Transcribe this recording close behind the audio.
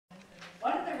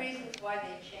why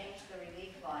they changed the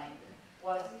relief line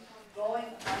was going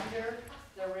under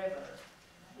the river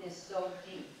is so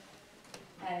deep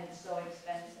and it's so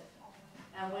expensive.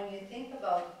 And when you think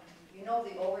about, you know,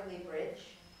 the Overley Bridge,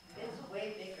 it's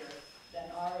way bigger than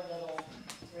our little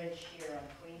bridge here on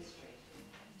Queen Street.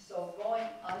 So going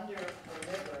under the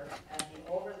river and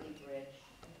the Overley Bridge,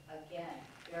 again,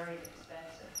 very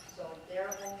expensive. So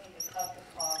they're hoping to cut the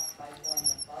cost by going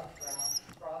above ground,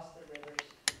 across the rivers,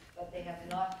 but they have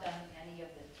not done any of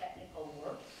the technical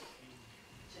work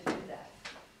to do that.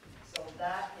 So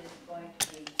that is going to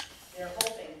be, they're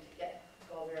hoping to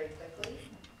go very quickly,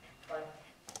 but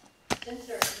since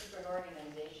they're a secret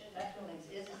organization, Metrolinx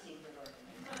is a secret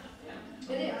organization.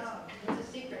 It is. It's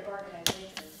a secret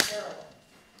organization. It's terrible.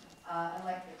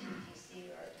 Unlike the TTC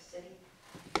or the city,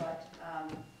 but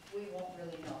we won't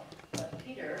really know. But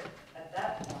Peter, at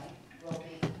that point, will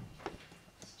be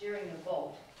steering the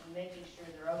boat and making sure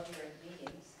they're out here at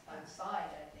meetings outside,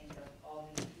 I think, of all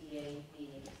the EA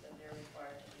meetings that they're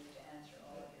required to do to answer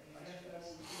all of your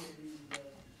questions.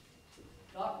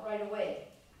 Not right away.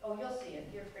 Oh, you'll see it.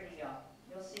 You're pretty young.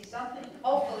 You'll see something.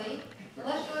 Hopefully,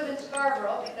 unless you live in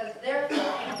Scarborough, because they're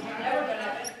never going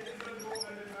to.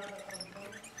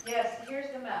 Yes, here's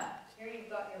the map. Here you've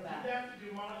got your map. You have to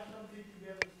demolish something to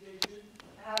get the station.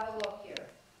 Have a look here.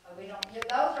 We don't.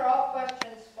 Those are all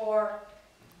questions for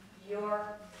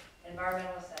your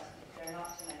environmental assessment. They're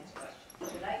not tonight's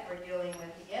questions. Tonight we're dealing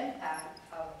with the impact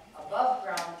of above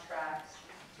ground tracks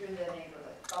through the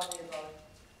neighborhood. Probably about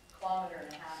 1.5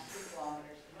 kilometers, 2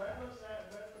 kilometers. Where was that?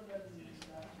 Where was that?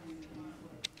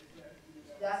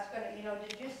 That's going to, you know,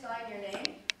 did you sign your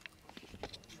name?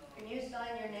 Can you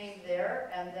sign your name there,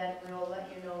 and then we'll let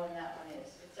you know when that one is.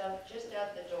 It's out just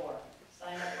at the door.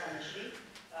 Sign up on the sheet.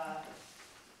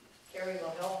 Carrie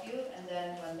will help you, and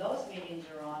then when those meetings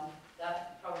are on,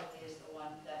 that probably is the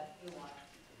one that you want.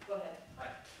 Go ahead.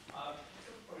 Hi. Just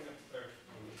a point of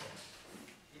clarification.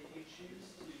 If you choose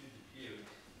to depute,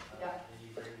 Yeah. and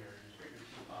you bring your 2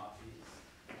 copies,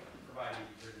 provided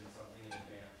you've written something in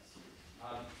advance,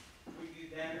 would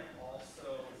you then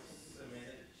also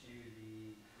submit it to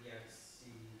the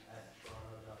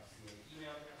EFC@toronto.ca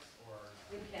email address, or?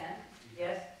 You can,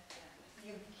 yes,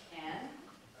 you can.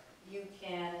 You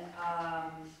can,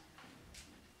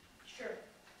 sure.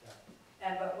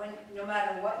 Yeah. But no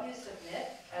matter what you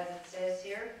submit, as it says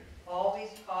here, always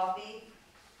copy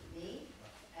me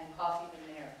and copy the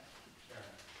mayor, Sure.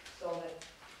 so that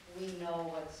we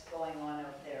know what's going on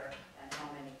out there and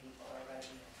how many people are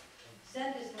writing it.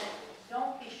 Send us,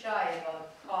 don't be shy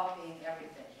about copying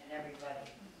everything and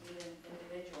everybody, even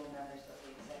individual members of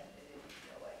the executive, if you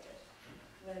feel like it.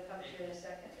 I'm going to come to you in a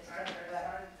second.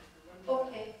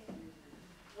 Okay.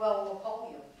 Well, we'll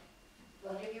call you.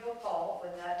 We'll give you a call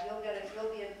when that, you'll be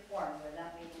informed when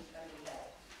that meeting's going to be held.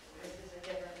 This is a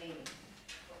different meeting.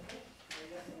 Okay?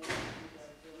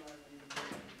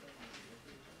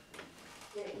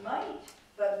 It might,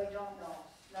 but we don't know.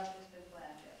 Nothing's been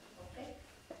planned yet. Okay?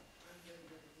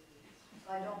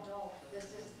 I don't know. This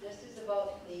is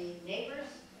about the neighbors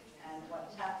and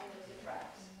what's happening with the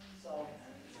tracks. So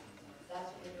that's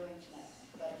what we're doing tonight.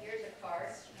 But here's a card.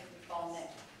 You can call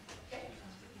Nick. Okay?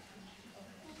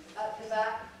 At the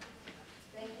back.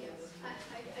 Thank you. I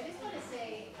just want to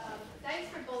say thanks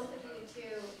for both of you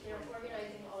too,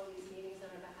 organizing all these meetings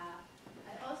on our behalf.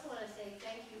 I also want to say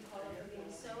thank you, Paula, for being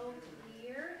so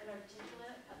clear and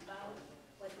articulate about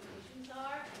what the issues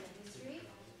are and the history.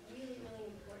 Really, really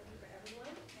important for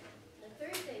everyone. And the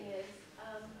third thing is,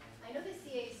 I know the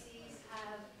CACs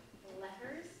have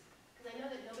letters, because I know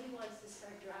that nobody wants to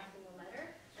start drafting a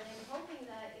letter. And I'm hoping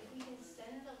that if we can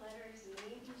send the letters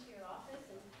maybe to your office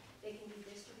and they can be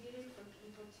distributed for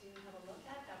people to have a look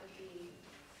at, that would be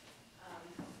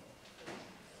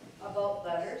About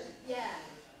letters. yeah.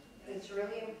 It's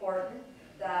really important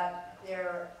that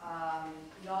they're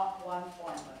not one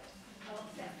form letters. Oh,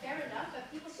 fair enough,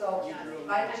 but people. So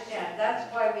I understand.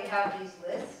 That's why we have these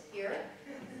lists here.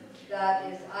 That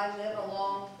is, I live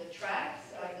along the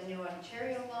tracks of the new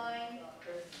Ontario line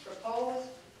proposed,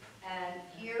 and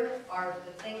here are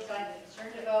the things I'm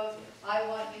concerned about. I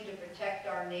want you to protect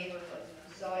our neighborhood.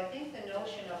 So I think the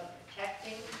notion of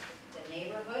protecting the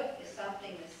neighborhood is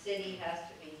something the city has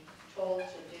to be told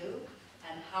to do,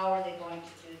 and how are they going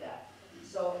to do that?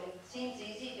 So it seems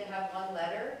easy to have one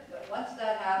letter, but once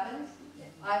that happens,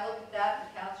 I look at that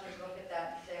and councillors look at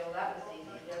that and say, oh, that was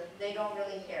easy. They don't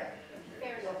really care.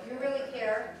 So if you really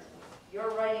care, you're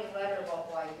writing a letter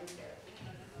about why you care.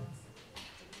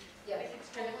 Yes.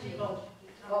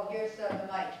 Well, here's the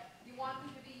mic. You want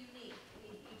them to be unique,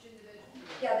 each individual?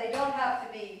 Yeah, they don't have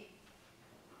to be,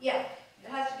 yeah, it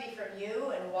has to be from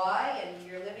you and why, and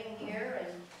you're living here,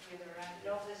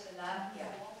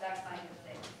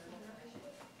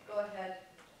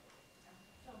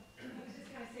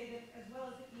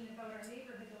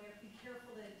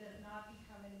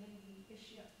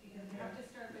 have to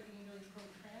start looking into like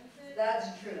pro-transit.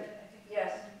 That's true.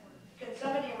 Yes. Can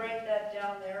somebody write that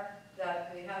down there,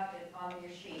 that we have it on your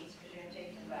sheets, because you're going to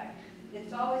take them back.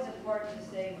 It's always important to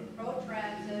say we're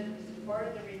pro-transit, we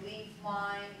supported the relief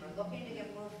line, we're looking to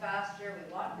get moved faster,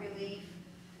 we want relief,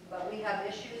 but we have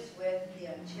issues with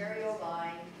the Ontario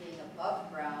line being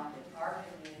above ground in our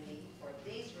community. For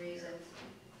these reasons,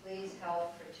 please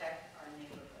help protect our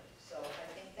neighborhood. So I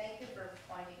think, thank you for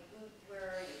finding,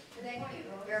 where are you? Thank you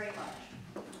very much,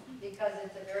 because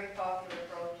it's a very popular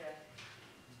project.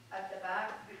 At the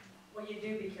back? Well, you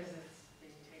do because it's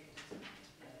being taken.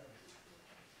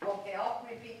 Okay, I'll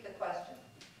repeat the question.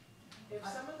 If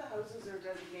some of the houses are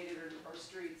designated or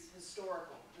streets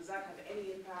historical, does that have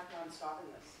any impact on stopping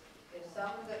this? If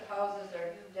some of the houses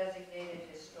are designated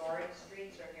historic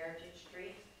streets or heritage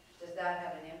streets, does that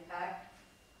have an impact?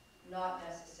 Not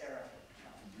necessarily,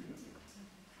 no.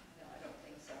 No, I don't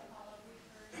think so. All of we've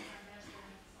heard our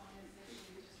residents on this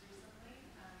issue just recently,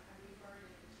 and we've already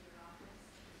looked into your office.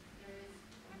 There is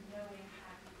no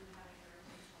impact if you have a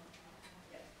heritage home.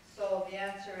 Yeah. So the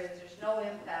answer is there's no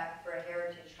impact for a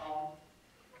heritage home.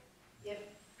 If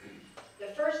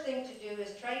the first thing to do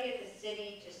is try to get the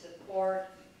city to support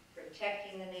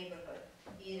protecting the neighborhood,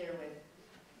 either with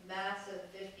massive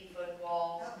 50-foot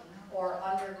walls or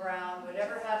underground,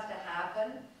 whatever has to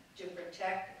happen to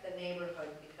protect the neighborhood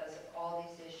because of all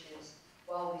these issues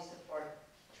while we support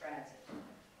transit.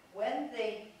 When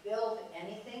they build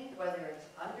anything, whether it's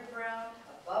underground,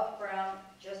 above ground,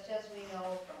 just as we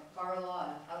know from Carlaw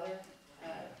and other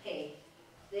Kate,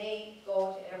 they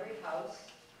go to every house,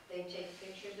 they take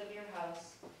pictures of your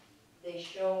house, they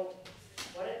show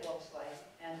what it looks like,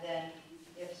 and then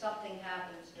if something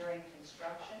happens during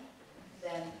construction,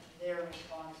 then they're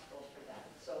responsible for that.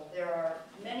 So there are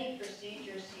many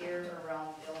procedures here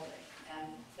around building, and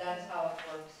that's how it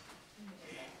works.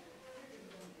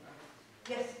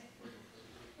 Yes?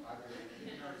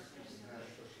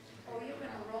 Oh, you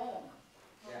can roam.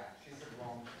 Yeah, she's a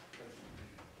roam.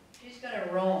 She's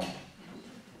gonna roam.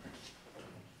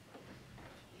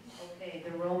 Okay,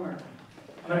 the roamer.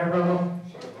 Gonna roam.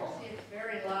 See, it's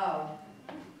very loud.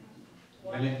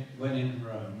 When in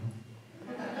Rome.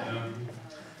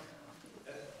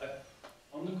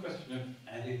 On the question of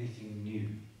add anything new,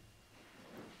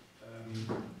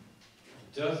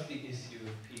 does the issue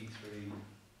of P3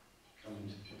 come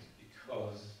into place?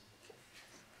 Because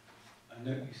I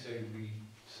know you say we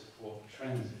support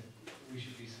transit, but we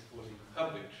should be supporting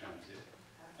public transit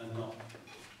and not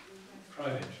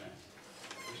private transit,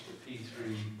 which the P3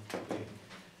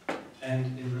 is. And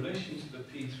in relation to the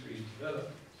P3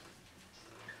 development,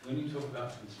 when you talk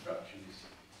about construction issues,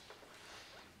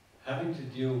 having to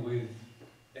deal with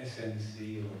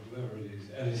SNC or whoever it is,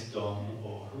 Elliston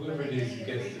or whoever it is who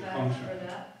gets the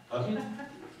contract. Pardon?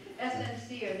 SNC,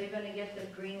 are they going to get the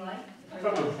green light?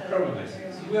 Probably.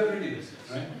 Whoever it is,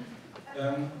 right?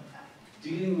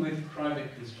 Dealing with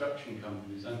private construction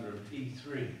companies under a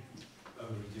P3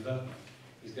 over a development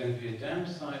is going to be a damn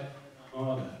sight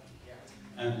harder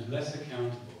and less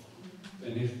accountable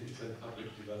than if it's a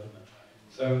public development.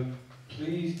 So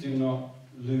please do not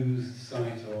lose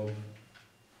sight of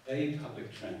A,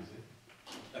 public transit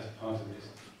as part of this,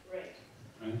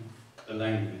 right? The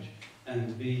language,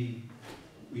 and B,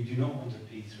 we do not want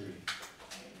a P3.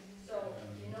 So,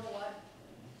 you know what?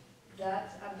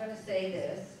 I'm going to say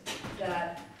this,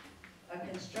 that a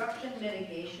construction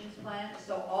mitigations plan,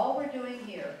 so all we're doing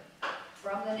here,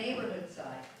 from the neighborhood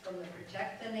side, from the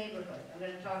protect the neighborhood, I'm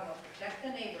going to talk about protect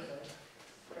the neighborhood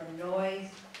from noise,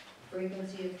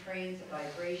 frequency of trains,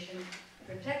 vibration,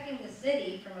 protecting the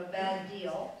city from a bad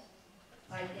deal.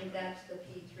 I think that's the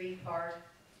P3 part.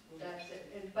 That's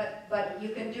it. But you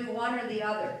can do one or the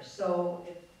other. So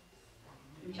if,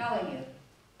 I'm telling you,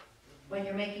 when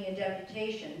you're making a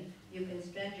deputation, you can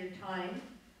spend your time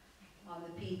on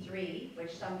the P3,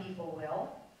 which some people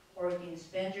will, or you can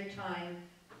spend your time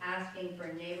asking for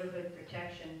neighborhood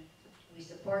protection. We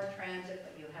support transit,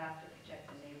 but you have to protect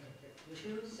the neighborhood.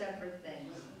 Two separate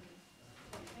things.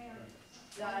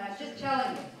 I'm just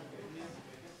telling you.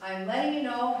 I'm letting you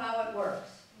know how it works.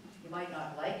 You might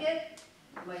not like it,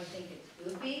 you might think it's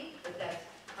goofy, but that's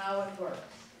how it works.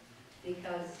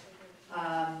 Because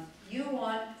you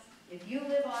want, if you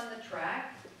live on the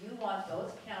track, you want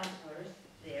those councillors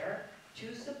there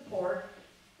to support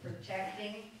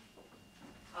protecting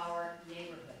our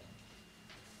neighborhood.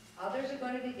 Others are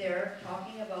going to be there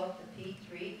talking about the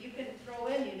P3. You can throw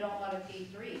in you don't want a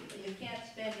P3, but you can't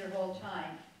spend your whole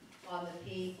time on the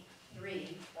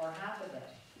P3 or half of it.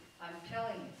 I'm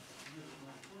telling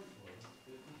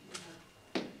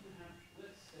you.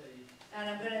 And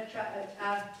I'm going to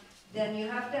try, then you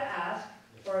have to ask,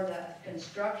 for the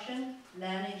construction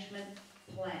management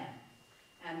plan.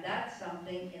 And that's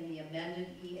something in the amended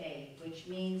EA, which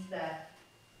means that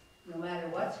no matter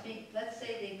what's being, let's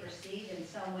say they proceed in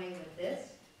some way with this,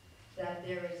 that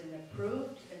there is an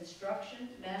approved construction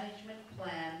management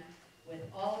plan with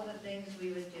all of the things we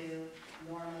would do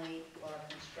normally for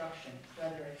construction,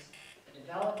 whether it's the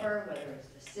developer, whether it's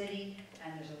the city,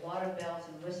 and there's a lot of bells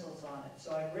and whistles on it.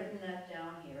 So I've written that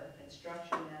down here,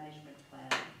 construction management plan,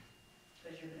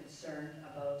 because you're concerned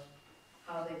about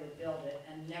how they would build it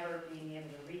and never being able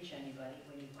to reach anybody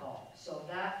when you call. So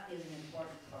that is an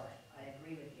important part. I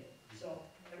agree with you. So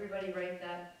everybody write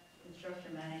that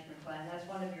construction management plan. That's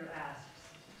one of your asks.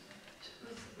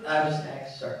 I was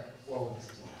next, sorry. Whoa, this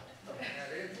is loud.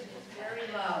 It's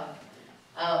very loud.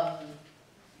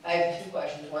 I have two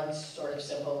questions. One's sort of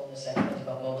simple, and the second one's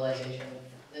about mobilization.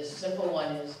 The simple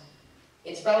one is,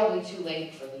 it's probably too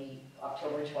late for the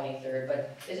October 23rd,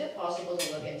 but is it possible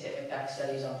to look into impact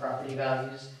studies on property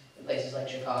values in places like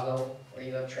Chicago, where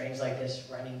you have trains like this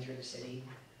running through the city?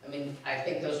 I mean, I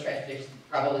think those transportations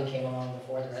probably came along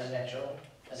before the residential,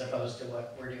 as opposed to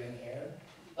what we're doing here.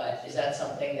 But is that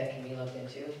something that can be looked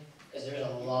into? Because there's a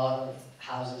lot of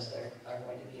houses that are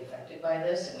going to be affected by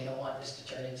this, and we don't want this to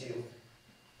turn into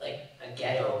like a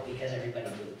ghetto because everybody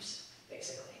moves,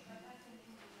 basically.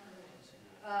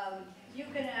 You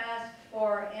can ask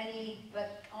for any,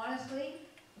 but honestly,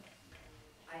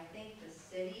 I think the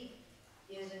city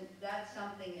isn't, that's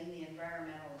something in the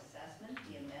environmental assessment,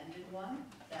 the amended one,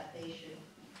 that they should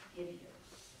give you.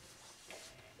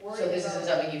 So this isn't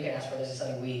something you can ask for, this is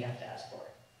something we have to ask for.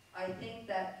 I think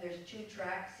that there's two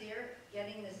tracks here,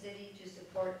 getting the city to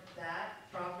support that,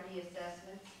 property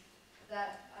assessments,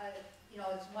 that, you know,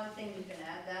 it's one thing you can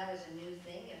add that as a new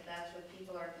thing. If that's what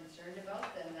people are concerned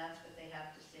about, then that's what they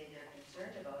have to say they're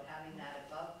concerned about, having that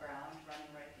above ground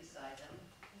running right beside them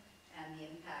and the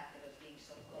impact of it being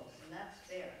so close, and that's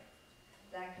fair.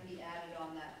 That can be added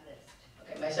on that list.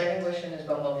 Okay, my second question is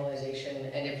about mobilization,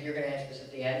 and if you're gonna answer this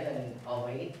at the end, then I'll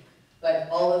wait. But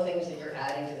all the things that you're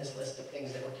adding to this list of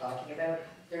things that we're talking about,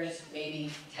 there's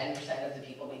maybe 10% of the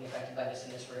people being affected by this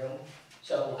in this room.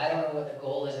 So I don't know what the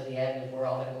goal is at the end, if we're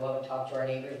all gonna go out and talk to our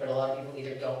neighbors, but a lot of people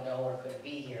either don't know or couldn't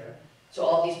be here. So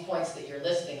all these points that you're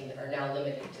listing are now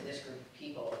limited to this group of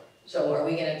people. So are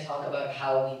we gonna talk about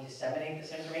how we disseminate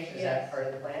this information? Is that Yes. part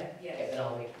of the plan? Yes. Okay, then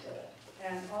I'll wait until then.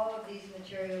 And all of these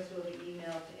materials will be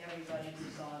emailed to everybody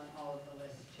who's on all of the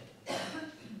lists too.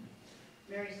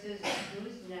 Mary Susan,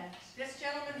 who's next? This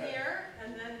gentleman here,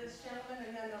 and then this gentleman,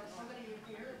 and then somebody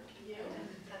here, you,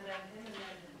 and then him, and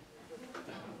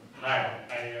then. Hi,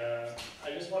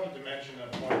 I just wanted to mention a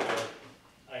point that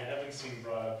I haven't seen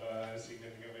brought up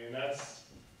significantly, and that's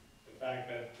the fact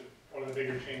that one of the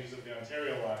bigger changes of the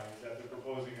Ontario line is that they're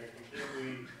proposing a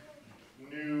completely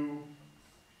new,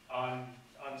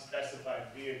 unspecified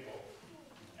vehicle.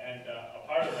 And a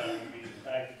part of that would be the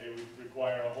fact that they would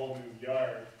require a whole new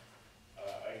yard.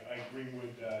 I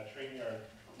Greenwood train yard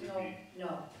would No, be.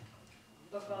 no.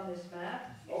 Look on this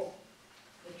map. Oh.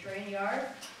 The train yard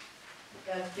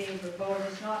that's being proposed,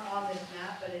 it's not on this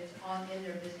map, but it's in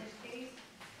their business case.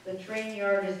 The train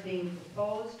yard is being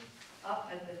proposed up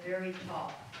at the very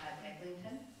top at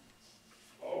Eglinton,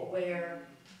 Oh. where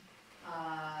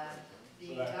the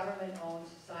So that- government owns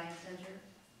the science center,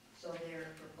 so they're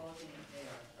proposing it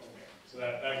there. Okay. So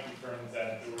that confirms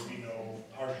that there would be no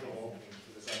partial openings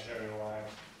to this Ontario line.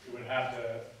 It would have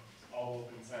to all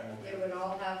open They simultaneously. would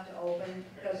all have to open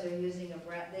because they're using a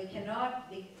brand, they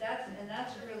cannot, and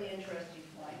that's a really interesting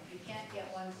point. You can't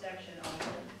get one section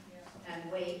open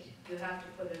and wait, you have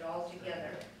to put it all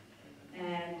together.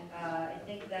 And I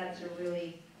think that's a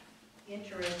really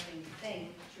interesting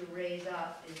thing to raise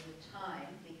up is the time,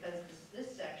 because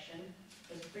this section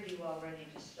was pretty well ready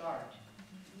to start.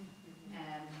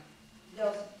 And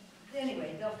they'll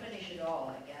finish it all,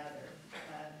 I gather.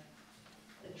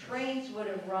 The trains would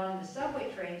have run, the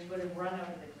subway trains would have run out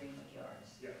of the Greenwood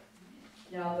yards. Yeah.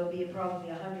 Now, there'll be probably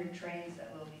 100 trains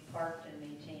that will be parked and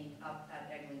maintained up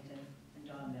at Eglinton and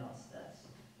Don Mills. That's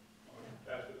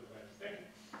That's what the plan is. Thank you.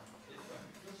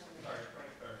 Sorry, point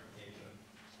of clarification.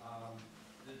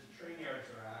 The train yards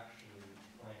are actually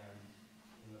planned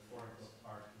in the Forest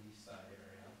Park east side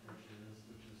area,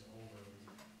 which is over,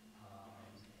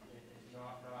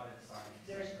 not at science.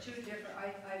 There's two different,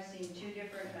 I've seen two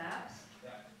different maps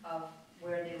Yeah. of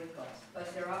where they would go,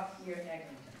 but they're up near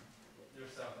Eglinton. They're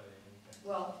south of Eglinton.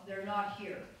 Well, they're not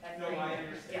here at No, I Greenwood.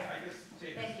 understand. Yeah. I just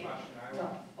take Thank this you. question, I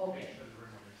No, will okay. make sure the room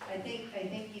I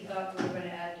think you thought we were gonna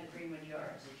add to Greenwood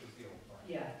yards. which is the old plan.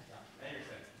 Yeah, Yeah, I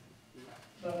understand.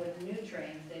 but with the new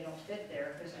trains, they don't fit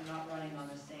there because they're not running on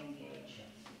the same gauge.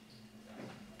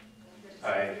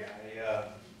 Hi,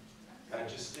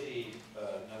 just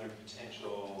another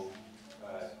potential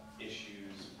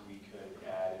issues we could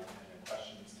add and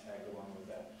questions tag along with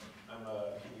that. I'm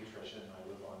a pediatrician. I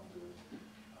live on with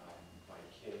my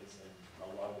kids, and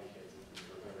a lot of the kids in the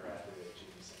neighborhood are at the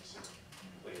Jimmy Simpson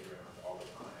playground all the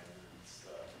time. And it's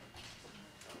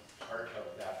part of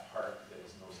that park that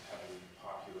is most heavily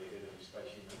populated, at least by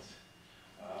humans.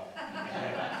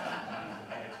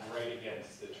 And it's right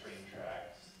against the train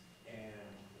tracks. And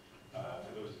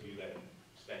for those of you that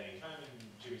spend any time in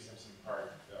Jimmy Simpson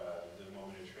Park, the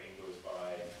moment a train goes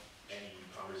by, any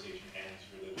conversation ends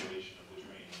for the duration of the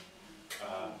train.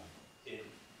 It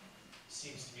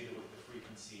seems to me that with the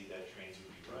frequency that trains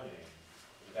would be running,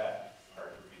 that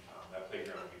park would become, that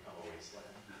playground would become a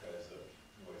wasteland because of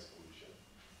noise pollution.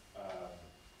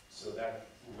 So that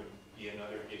would be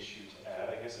another issue to add.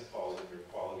 I guess it falls under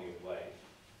quality of life.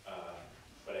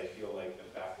 But I feel like the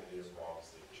fact that it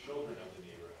involves the children of the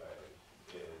neighborhood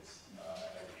is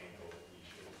an angle that we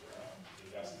should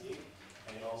investigate.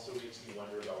 And it also makes me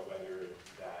wonder about whether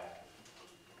that,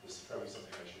 this is probably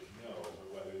something I should know, but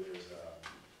whether there's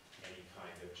any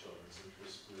kind of children's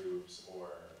interest groups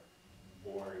or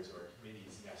boards or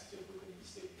committees nested within the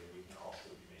city that we can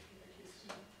also be making a case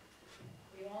to.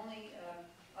 The only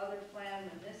other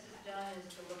plan when this is done is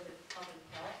to look at public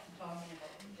health, talking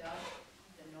about the dust,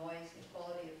 the noise, the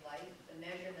quality of life, the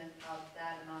measurement of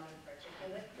that amount of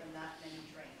particulate from that many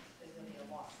trains. There's going to be a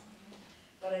lot.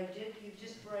 But you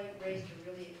just raised a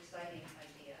really exciting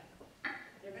idea.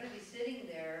 They're going to be sitting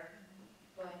there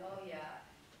going, oh yeah,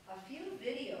 a few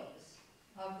videos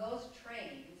of those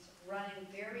trains running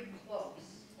very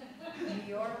close to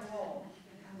your home,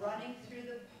 running through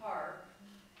the park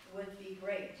would be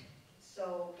great.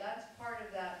 So that's part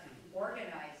of that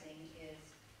organizing is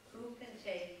who can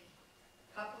take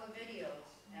a couple of videos,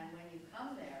 and when you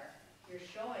come there, you're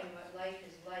showing what life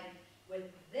is like with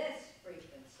this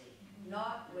frequency,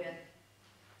 not with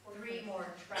 3 more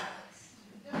tracks.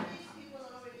 Don't these people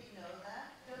already know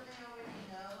that? Don't they already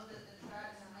know that the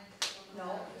tracks are meant to go?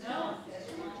 No.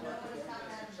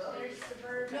 There's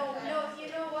suburban. No, you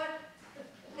know what?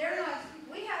 They're not,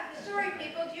 we have, sorry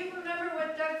people, do you remember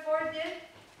what Doug Ford did?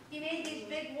 He made these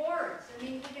big wards. I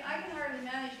mean, I can hardly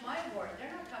manage my ward.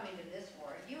 They're not coming to this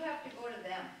ward. You have to go to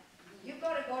them. You've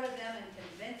got to go to them and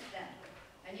convince them.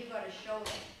 And you've got to show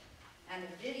them. And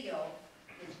the video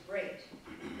is great.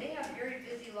 They have very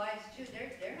busy lives too.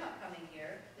 They're not coming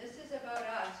here. This is about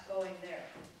us going there.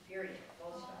 Period.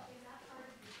 Full stop. Is that part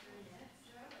of your 3 minutes,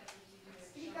 Joe? Like, did you do it?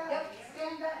 Speak up, Yep.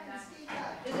 stand up and speak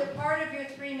up. Is it part of your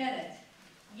 3 minutes?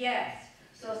 Yes.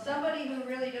 So somebody who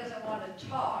really doesn't want to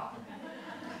talk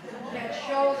can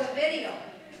show the video.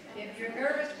 If you're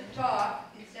nervous to talk,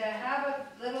 it's to have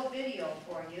a little video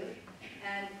for you,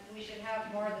 and we should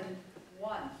have more than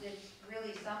one. It's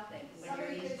really something when you're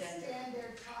Somebody could East End. stand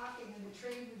there talking and the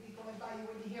train would be going by, you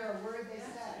wouldn't hear a word they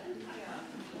said.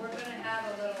 We're going to have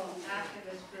a little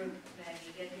activist group,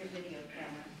 Maggie, get your video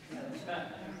camera.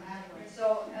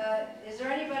 So, is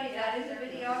there anybody that is a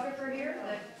videographer here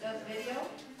that does video?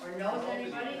 Or knows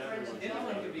anybody? For instance,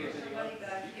 somebody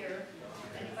back here.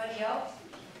 Anybody else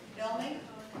filming?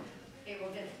 Okay,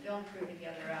 we'll get the film crew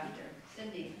together after.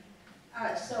 Cindy?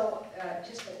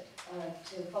 Just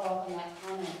to follow up on that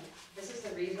comment, this is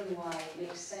the reason why it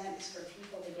makes sense for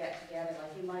people to get together.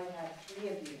 Like you might have 3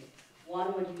 of you.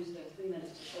 One would use their 3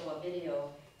 minutes to show a video,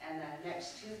 and the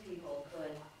next 2 people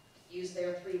could use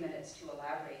their 3 minutes to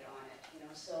elaborate on it. You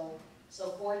know, so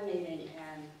coordinating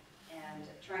and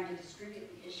trying to distribute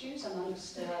the issues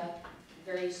amongst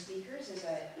various speakers is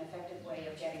an effective way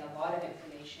of getting a lot of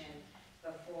information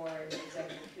before the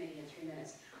executive committee in 3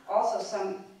 minutes. Also,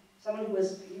 someone who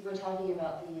was, we were talking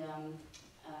about the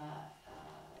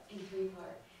P3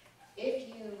 part. If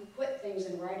you put things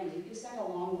in writing, you can send a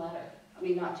long letter. I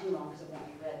mean, not too long because it won't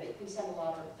be read, but you can send a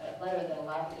letter that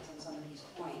elaborates on some of these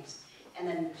points, and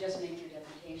then just make your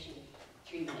dissertation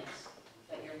 3 minutes.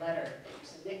 But your letter that you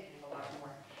submit can have a lot more.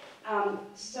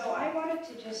 So I wanted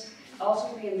to just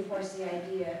also reinforce the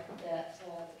idea that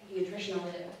the pediatrician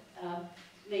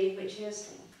made, which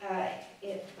is, I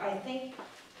think,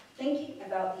 thinking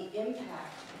about the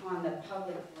impact on the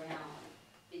public realm,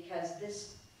 because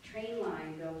this train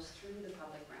line goes through the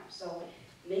public realm. So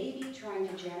maybe trying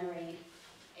to generate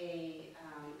a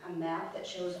map that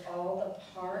shows all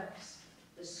the parks,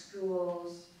 the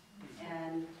schools,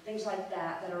 and things like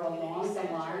that that are along the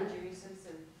line.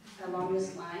 Along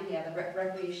this line, yeah, the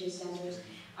recreation centers.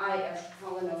 As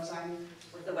Paula knows, I'm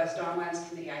with the West Don Lands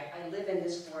Committee. I live in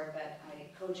this ward, but I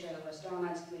co-chair the West Don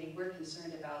Lands Committee. We're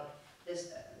concerned about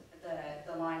this,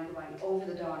 the line going over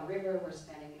the Don River. We're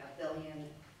spending $1.2 billion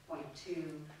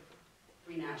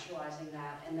renaturalizing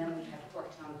that, and then we have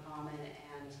Corktown Common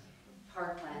and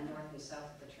Parkland north and south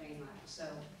of the train line. So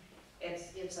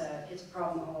it's a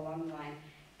problem all along the line.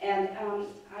 And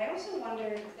I also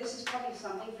wonder, this is probably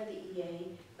something for the EA,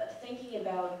 but thinking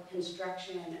about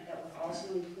construction that would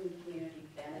also include community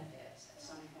benefits at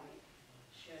some point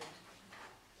should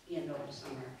be a note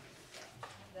somewhere.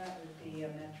 That would be a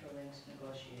Metrolinx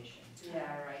negotiation.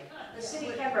 Yeah, right. The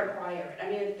city can require it. I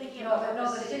mean, thinking No, about no,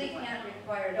 what the city can't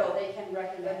require it. No, they can But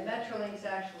recommend. Metrolinx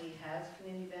actually has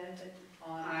community benefit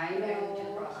on. I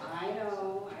know, I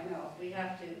know. We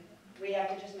have to, We have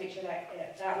to just make sure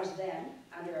that that was then,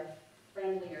 under a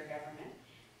friendlier government.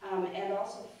 And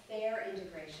also fair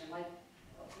integration, like,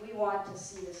 we want to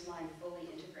see this line fully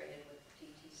integrated with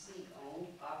TTC, owned,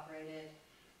 operated,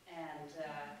 and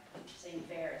same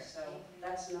fares. So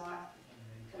that's not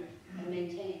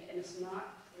maintained, and it's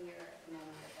not clear at the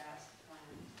moment that that's the plan.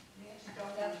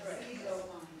 that's right. So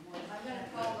I'm gonna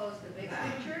call those the big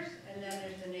pictures, and then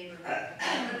there's the neighborhood.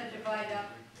 I'm gonna divide up,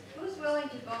 who's willing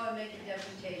to go and make a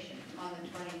deputation on the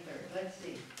 23rd? Let's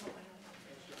see.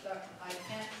 So I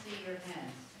can't see your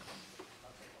hands.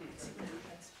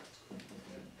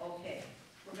 Okay,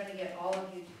 we're gonna get all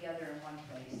of you together in one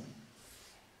place.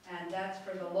 And that's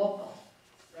for the local,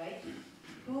 right?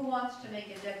 Who wants to make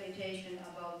a deputation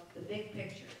about the big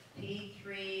picture?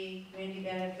 P3, community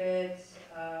benefits,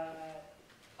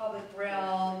 public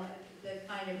realm, the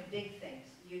kind of big things.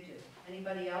 You do.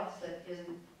 Anybody else that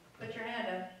isn't, put your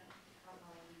hand up.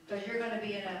 Because you're gonna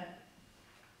be in a,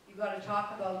 you gotta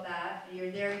talk about that.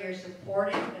 You're there, you're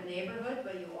supporting the neighborhood,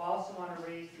 but you also wanna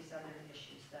raise these other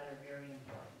issues that are very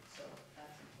important. So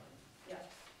that's important. Yeah.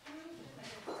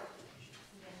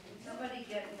 Somebody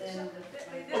get in the.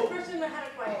 This person had a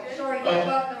question. Sorry, you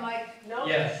got the mic. No?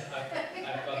 Yes,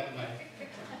 I've got the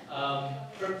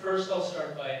mic. First, I'll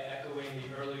start by echoing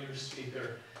the earlier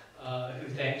speaker, who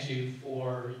thanks you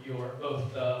for your,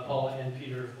 both Paula and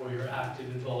Peter, for your active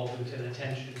involvement and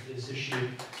attention to this issue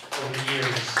over the years.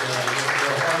 Your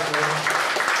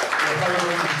hard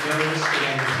work is noticed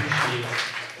and appreciated.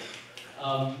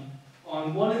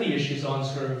 On one of the issues on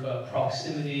sort of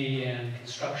proximity and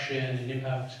construction and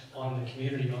impact on the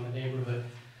community, on the neighborhood,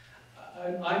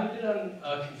 I'm a bit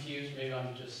confused, maybe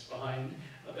I'm just behind,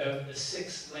 about the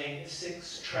 6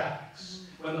 tracks.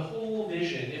 When the whole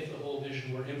vision, if the whole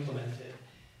vision were implemented,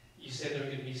 you said there were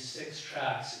going to be 6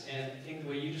 tracks, and I think the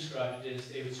way you described it is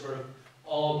they would sort of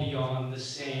all be on the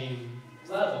same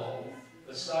level,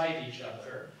 beside each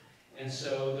other. And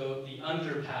so the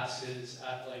underpasses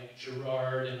at like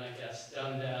Gerrard and I guess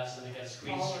Dundas and I guess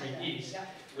Queen Street East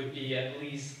would be at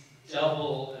least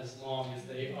double as long as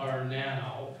they are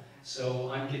now. So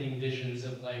I'm getting visions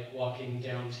of like walking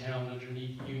downtown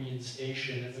underneath Union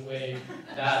Station and the way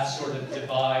that sort of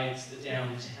divides the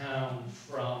downtown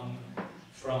from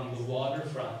the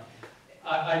waterfront.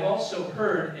 I've also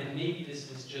heard, and maybe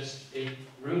this is just fake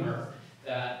rumor,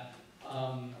 that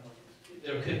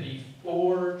there could be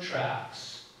 4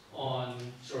 tracks on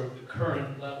sort of the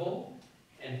current level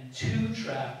and 2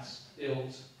 tracks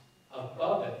built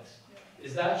above it.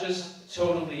 Is that just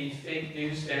totally fake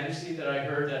news fantasy that I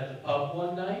heard at the pub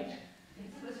one night?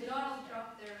 Was Donald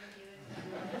Trump there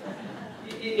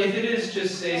with you? If it is,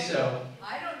 just say so.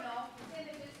 I don't know.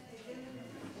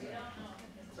 We don't know.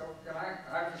 So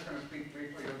I'm just going to speak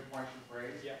briefly to the point you've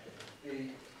raised. Yeah.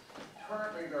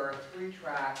 Currently there are 3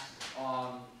 tracks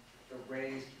on the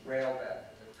raised rail bed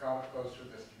that goes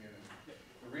through this community.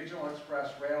 The Regional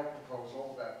Express Rail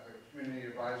proposal that the Community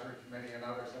Advisory Committee and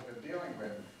others have been dealing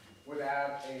with would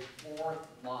add a 4th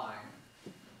line,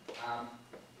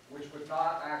 which would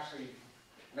not actually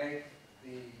make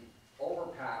the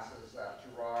overpasses at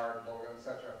Gerrard, Logan,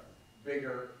 etc.,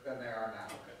 bigger than they are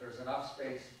now. There's enough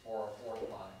space for a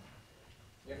 4th line.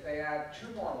 If they add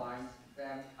 2 more lines,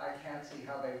 then I can't see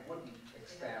how they wouldn't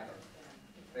expand them.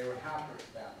 They would have to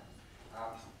expand them.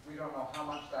 We don't know how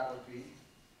much that would be.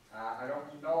 I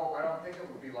don't think it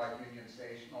would be like Union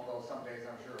Station, although some days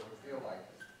I'm sure it would feel like it.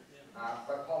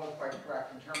 But Paul is quite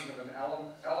correct in terms of an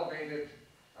elevated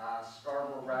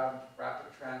Scarborough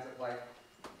rapid transit-like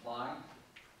line.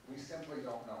 We simply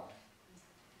don't know.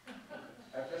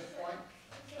 At this point,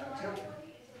 until...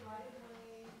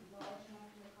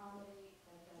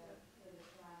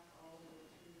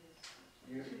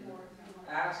 You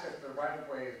asked if the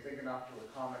right-of-way is big enough to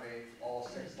accommodate all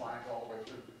 6 lines all the way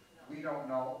through. We don't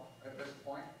know at this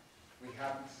point. We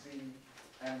haven't seen,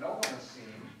 and no one has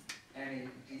seen, any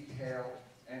detailed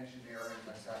engineering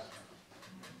assessment.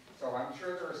 So I'm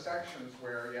sure there are sections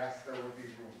where, yes, there would be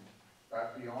room.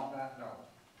 But beyond that, no.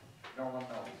 No one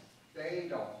knows. They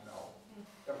don't know.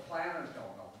 The planners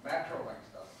don't know. Metrolinx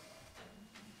doesn't.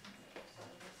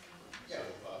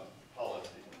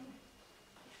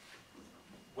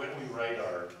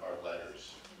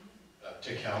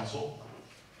 council,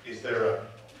 is there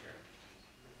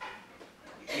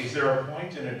a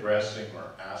point in addressing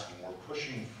or asking or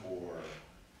pushing for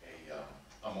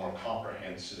a more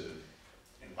comprehensive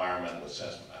environmental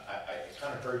assessment? I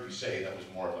kind of heard you say that was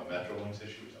more of a Metrolinx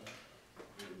issue or something.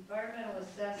 Environmental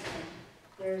assessment,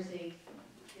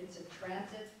 it's a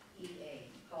transit EA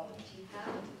called a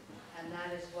TPAP, and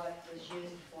that is what is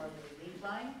used for the relief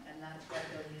line, and that's what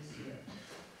they'll use here.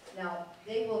 Now,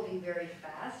 they will be very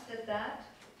fast at that.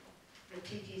 The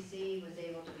TTC was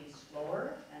able to be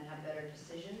slower and have better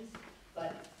decisions,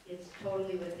 but it's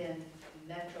totally within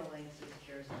Metrolinx's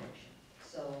jurisdiction.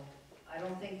 So I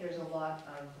don't think there's a lot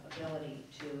of ability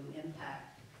to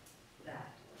impact that.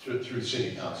 Through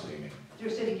city council, you mean? Through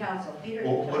city council. Peter?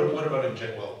 Well, what about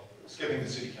well, skipping the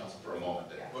city council for a moment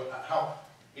then.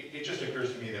 It just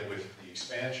occurs to me that with the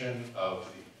expansion of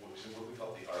what we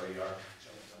call the RER?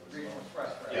 Regional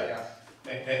Expressway, yeah.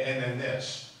 And then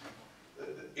this,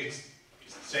 it's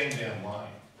the same damn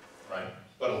line, right?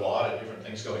 But a lot of different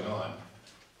things going on.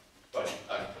 But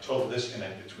a total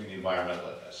disconnect between the environmental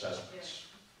assessments.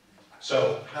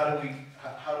 So how do we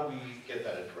get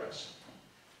that addressed?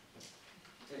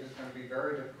 It is going to be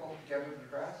very difficult to get it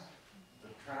addressed. The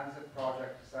transit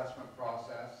project assessment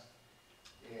process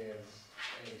is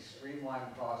a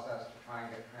streamlined process to try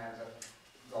and get transit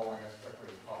going as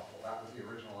quickly as possible. That was the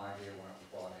original idea when it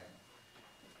was brought in.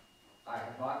 I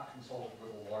have not consulted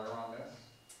with a lawyer on this.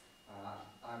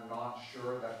 I'm not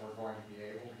sure that we're going to be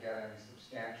able to get any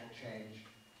substantial change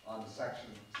on the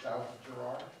section south of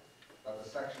Girard, but the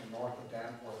section north of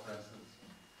Danforth, for instance,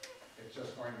 it's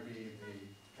just going to be the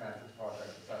transit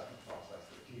project assessment process,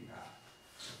 the TPAP.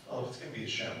 Well, if it's going to be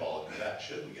a shambolic, that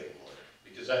should we get a lawyer?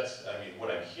 Because that's, I mean, what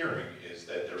I'm hearing is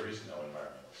that there is no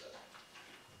environmental assessment.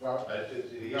 Well,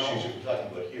 the issues that we're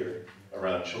talking about here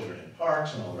around children in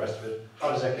parks and all the rest of it,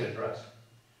 how does that get addressed?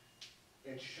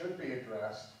 It should be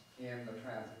addressed in the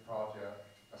transit project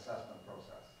assessment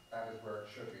process. That is where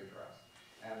it should be addressed.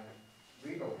 And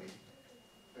legally,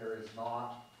 there is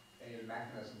not a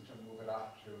mechanism to move it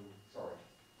up to, sorry,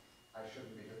 I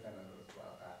shouldn't be definitive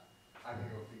about that. I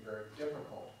think it would be very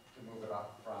difficult to move it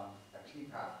up from a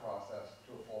TPAP process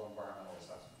to a full environmental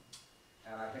assessment.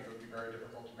 And I think it would be very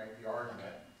difficult to make the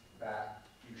argument that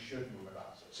you should move it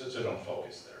up. So don't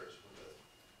focus there.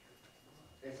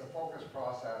 It's a focus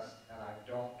process, and I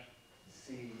don't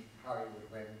see how you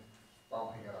would win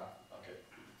bumping it up. Okay.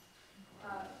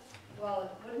 Well,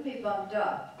 it wouldn't be bumped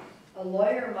up. A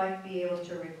lawyer might be able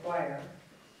to require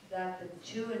that the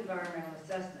two environmental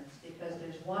assessments, because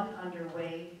there's one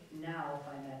underway now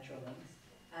by Metrolinx,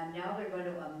 and now they're going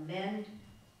to amend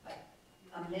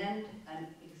an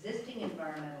existing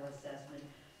environmental assessment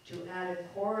to add a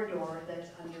corridor that's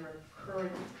under a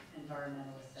current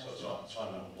environmental assessment. So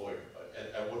I'm not a lawyer, but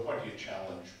at what point do you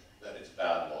challenge that it's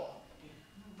bad law?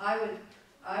 I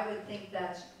would think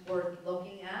that's worth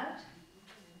looking at,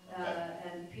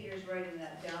 and Peter's writing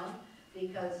that down,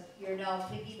 because you're now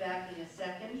piggybacking a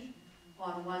second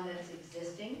on one that's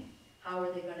existing. How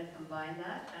are they going to combine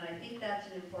that? And I think that's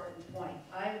an important point.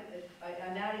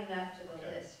 I'm adding that to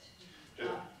the list,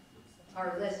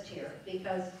 our list here,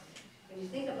 because when you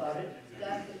think about it,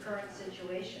 that's the current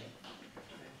situation.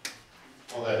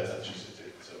 Well, that's just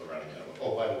it's around kind of.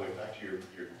 Oh, by the way, back to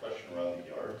your question around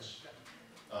the yards.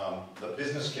 The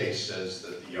business case says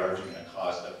that the yards are going to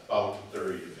cost about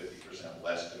 30 to 50%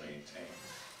 less to maintain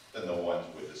than the ones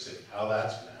with the city. How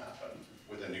that's going to happen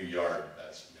with a new yard,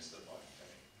 that's mystifying to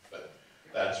me. But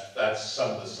that's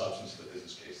some of the substance of the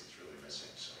business case that's really missing.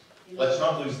 So let's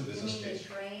not lose the business case.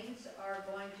 The trains are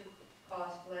going to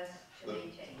cost less to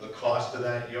maintain. The cost of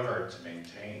that yard to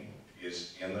maintain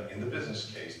is in the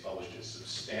business case published is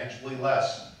substantially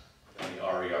less than the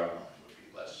RER line would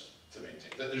be less to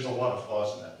maintain. There's a lot of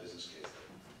flaws in that business case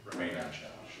that remain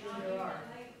unchallenged. There are.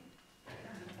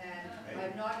 And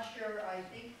I'm not sure, I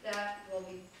think that will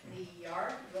be, the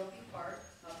yard will be part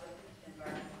of the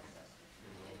environmental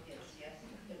assessment. It is, yes.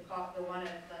 The one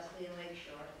at Leslie and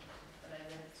Lakeshore that I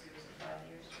lived through for 5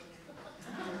 years.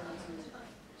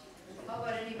 How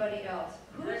about anybody else?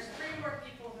 There's 3 more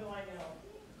people who I know.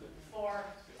 4,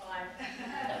 5.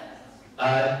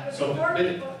 I'm just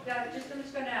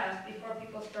going to ask, before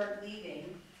people start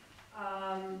leaving,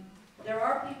 there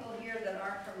are people here that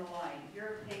aren't from the line.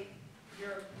 You're a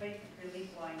paid relief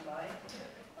line by.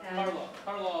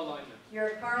 Carlaw alignment. You're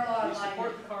a Carlaw alignment. We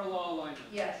support the Carlaw alignment.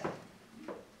 Yes.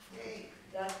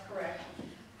 That's correct.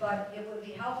 But it would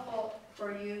be helpful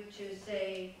for you to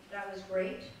say, that was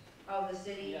great, of the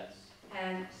city. Yes.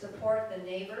 And support the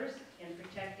neighbors in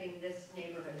protecting this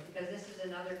neighborhood, because this is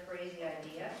another crazy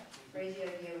idea. Crazy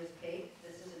idea was paid.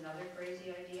 This is another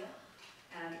crazy idea.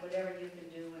 and whatever you can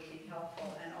do would be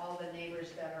helpful, and all the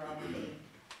neighbors that are on leave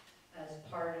as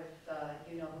part of,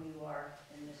 you know who you are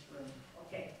in this room.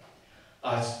 Okay.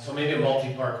 So maybe a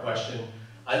multi-part question.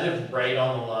 I live right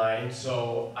on the line,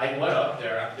 so I went up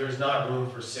there. There's not room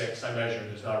for 6. I measured,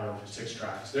 there's not room for 6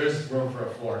 tracks. There's room for a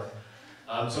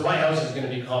 4th. So my house is going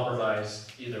to be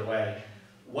compromised either way.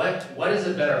 What is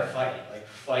a better fight? Like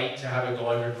fight to have it go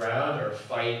underground, or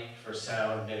fight for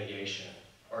sound mitigation?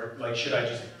 Or like, should I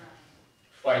just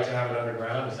fight to have it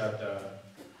underground? Is that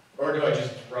or do I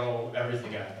just throw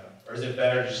everything at them? Or is it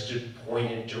better just to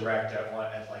point it direct at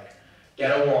like,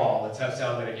 get a wall, let's have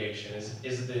sound mitigation? Is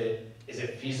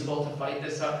it feasible to fight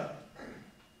this up?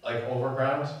 Like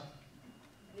overground?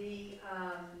 The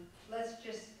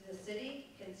city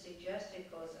can suggest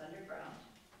it goes underground.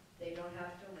 They don't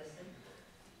have to listen.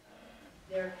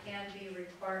 There can be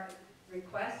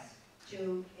requests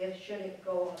to, should it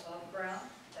go above ground,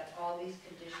 that all these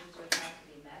conditions would have to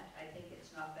be met. I think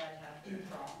it's not bad to have two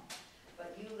prong.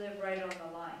 But you live right on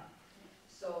the line.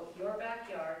 So your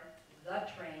backyard, the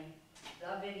train,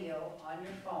 the video on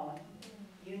your phone,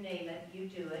 you name it, you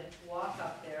do it, walk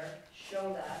up there,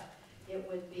 show that. It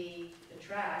would be, the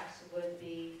tracks would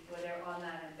be whatever on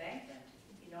that embankment.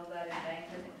 You know that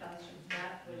embankment that comes from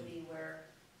that would be where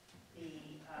the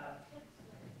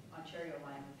Ontario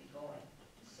line would be going.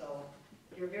 So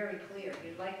you're very clear,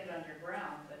 you'd like it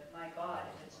underground, but my God,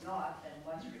 if it's not, then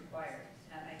what's required?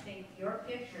 And I think your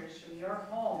pictures from your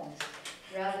homes,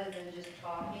 rather than just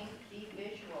talking, be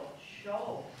visual,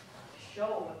 show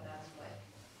what that's like.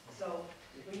 So,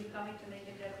 were you coming to make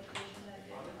a deputation that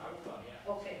day? I was,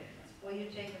 yeah. Okay, will you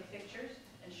take the pictures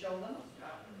and show them?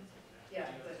 Yeah,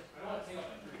 good. I don't want to take up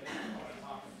my 3 minutes, I want to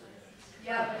talk for 3 minutes.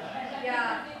 Yeah,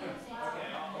 yeah.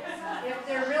 If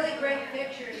they're really great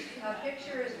pictures, a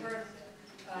picture is worth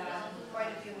quite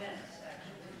a few minutes,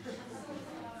 actually.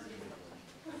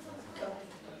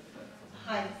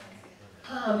 Hi.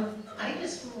 I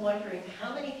just am wondering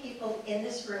how many people in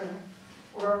this room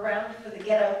were around for the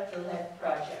Get Out the Lead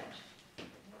project?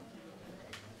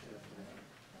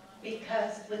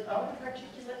 Because with all the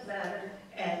particulate matter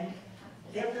and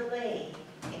their delay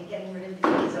in getting rid of the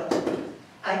E-zone,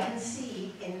 I can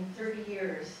see in 30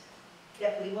 years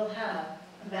that we will have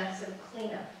a massive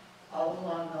cleanup all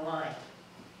along the line.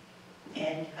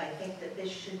 And I think that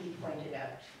this should be pointed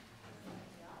out.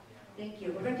 Thank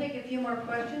you. We're going to take a few more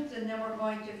questions, and then we're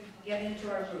going to get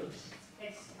into our groups.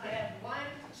 I have 1,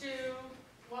 2,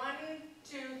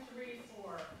 3,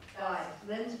 4. 5.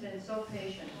 Lynn's been so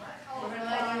patient. We're going to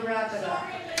let you wrap it up.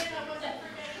 Sorry, Lynn, I wasn't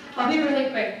forgetting. I'll be really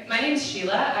quick. My name is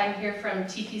Sheila. I'm here from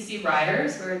TPC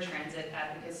Riders. We're a transit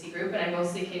advocacy group, and I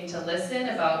mostly came to listen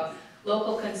about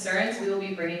local concerns. We will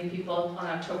be bringing people on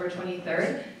October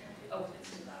 23rd. Oh,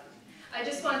 it's too loud. I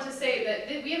just want to say that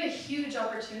we have a huge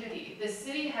opportunity. The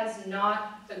city has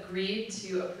not agreed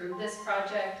to approve this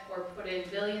project or put in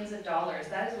billions of dollars.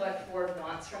 That is what Ford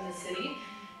wants from the city.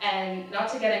 And not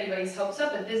to get anybody's hopes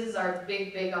up, but this is our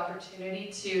big, big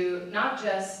opportunity to not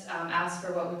just ask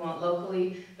for what we want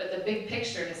locally, but the big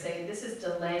picture to say this is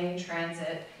delaying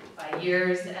transit by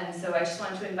years. And so I just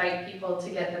want to invite people to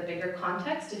get the bigger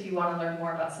context if you want to learn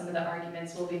more about some of the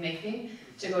arguments we'll be making,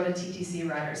 to go to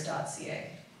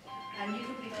ttcriders.ca. And you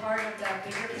could be part of that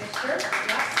bigger picture. Yep,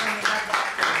 when we have that.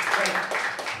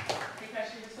 Great. Because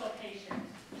she was so patient.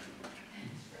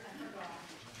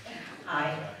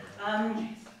 Hi.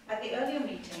 At the earlier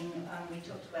meeting, we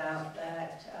talked about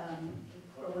that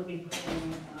we would be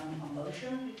putting a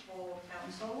motion before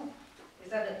council.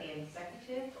 Is that at the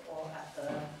executive or at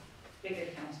the bigger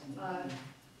council meeting?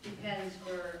 Depends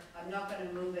where, I'm not going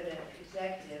to move it at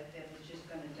executive if it's just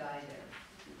going to die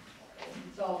there.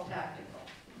 It's all tactical.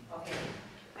 Okay.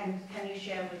 And can you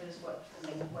share with us what the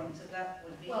main points of that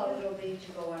would be? Well, it'll be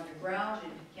to go underground,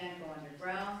 and if you can't go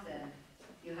underground, then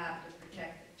you have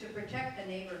to protect the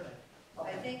neighborhood.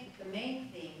 I think the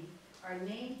main theme, our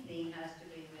main theme has to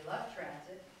be, we love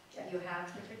transit, you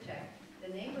have to protect the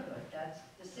neighborhood.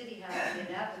 The city has to be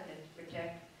an advocate to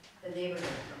protect the neighborhood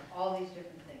from all these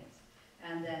different things.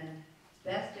 And then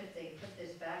best if they put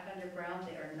this back underground.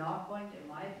 They are not going to, in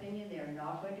my opinion, they are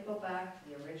not going to go back to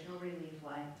the original relief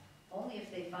line, only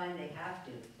if they find they have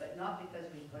to, but not because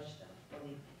we push them,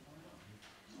 believe me.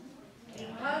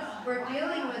 Because we're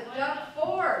dealing with Doug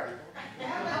Ford.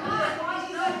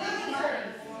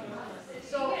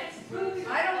 So,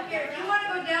 I don't care. If you want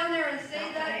to go down there and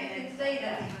say that, you can say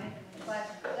that. But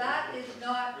that is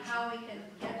not how we can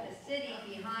get the city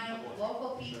behind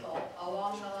local people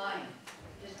along the line.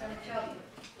 I'm just going to tell you.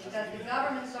 Because the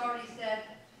government's already said,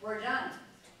 we're done.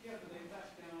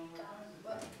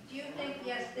 Well, do you think,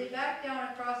 yes, they backed down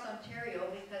across Ontario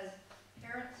because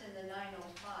parents in the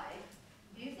 905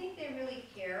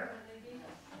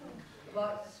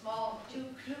 about a small 2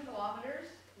 kilometers?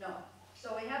 No.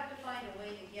 So we have to find a way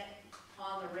to get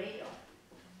on the radar.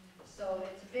 So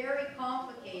it's very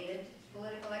complicated,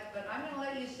 political, but I'm going to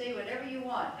let you say whatever you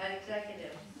want at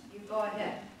executive. You go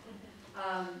ahead.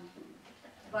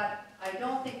 But I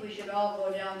don't think we should all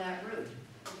go down that route.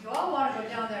 If you all want to go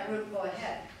down that route, go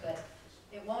ahead. But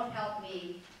it won't help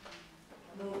me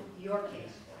move your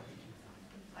case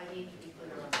forward. I need to be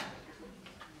clear on that.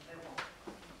 It won't.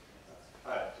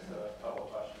 Hi, just a couple of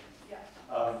questions. Yeah.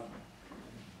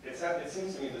 It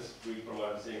seems to me this week, from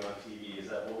what I'm seeing on TV, is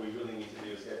that what we really need to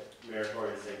do is get Mayor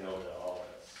Tory to say no to all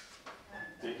of this.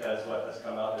 Because what has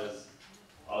come out is,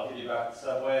 I'll give you back the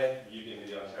subway, you give me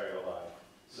the Ontario line.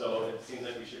 So it seems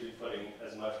like we should be putting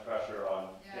as much pressure on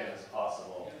him as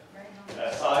possible.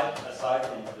 Aside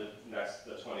from the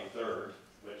 23rd,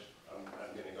 which I'm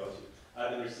going to go to,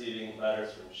 I've been receiving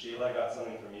letters from Sheila. I got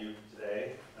something from you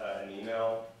today, an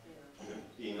email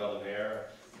to mayor.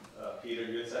 Peter,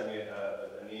 you had sent me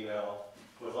an email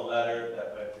with a letter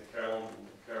that went to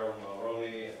Carol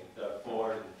Mulroney and Doug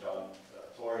Ford and John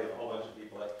Tory and a whole bunch of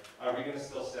people. Like, are we going to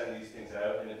still send these things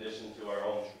out in addition to our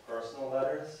own personal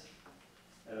letters?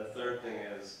 And the third thing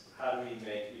is, how do we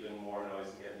make even more noise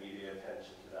and get media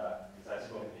attention to that? Because I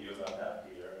spoke to you about that,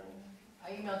 Peter. And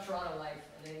I emailed Toronto Life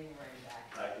and they didn't write back.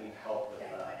 I can help with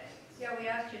that. Yeah, we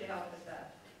asked you to help with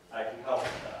that. I can help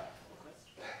with that.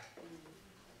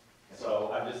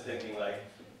 So I'm just thinking, like,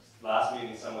 last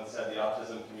meeting someone said the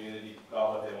autism community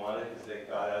got what they wanted because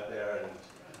they got out there and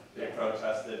they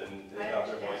protested and they got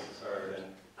their voices heard. And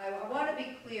I want to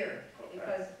be clear,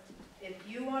 because if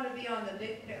you want to be on the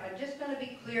big picture, I'm just going to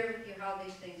be clear with you how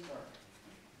these things work.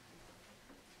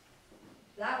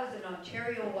 That was an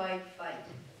Ontario-wide fight.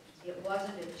 It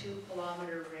wasn't a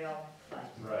 2-kilometer rail fight.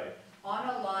 right. On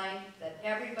a line that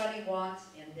everybody wants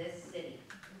in this city.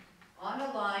 On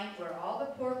a line where all the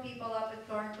poor people up at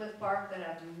Thorncliffe Park that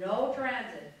have no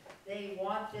transit, they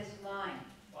want this line.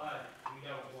 But we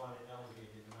don't want it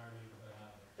elevated in our neighborhood either.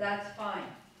 That's fine.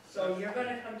 So you're going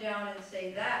to come down and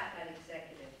say that at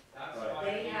executive. That's Right. why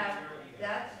They we have, really get-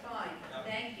 that's fine,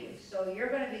 thank you. So you're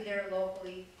gonna be there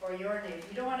locally for your neighborhood.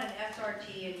 You don't want an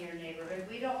SRT in your neighborhood.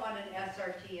 We don't want an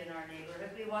SRT in our neighborhood.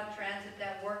 We want transit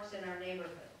that works in our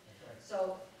neighborhood.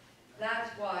 So that's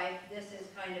why this is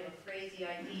kind of a crazy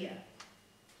idea.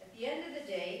 At the end of the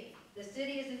day, the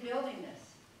city isn't building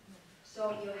this.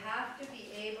 So you have to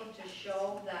be able to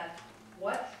show that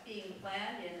what's being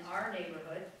planned in our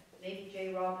neighborhood, maybe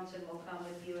Jay Robinson will come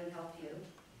with you and help you,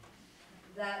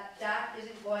 that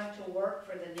isn't going to work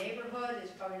for the neighborhood,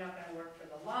 it's probably not going to work for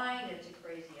the line, it's a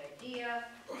crazy idea,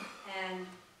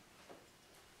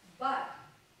 but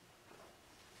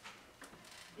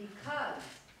because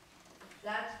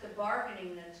that's the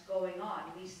bargaining that's going on,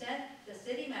 we sent the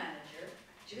city manager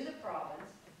to the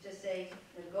province to say,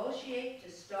 negotiate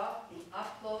to stop the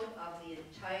upload of the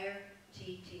entire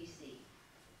TTC,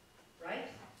 right?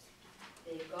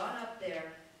 They've gone up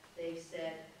there, they've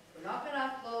said, we're not going to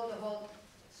upload the whole,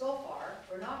 so far,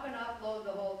 we're not going to upload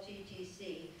the whole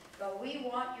TTC, but we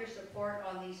want your support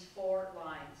on these 4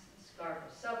 lines.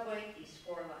 Scarborough Subway, these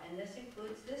 4 lines, and this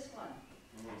includes this one.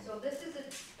 So this is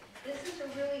a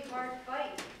really hard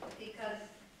fight, because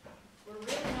we're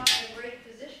really not in a great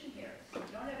position here. We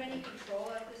don't have any control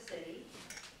of the city,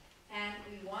 and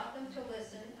we want them to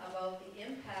listen about the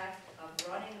impact of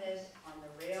running this on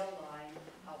the rail line,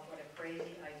 of what a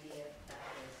crazy idea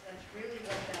that is. That's really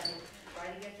what that is, try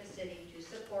to get the city to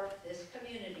support this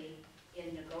community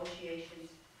in negotiations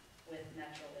with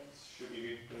Metrolinx. Should we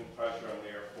be putting pressure on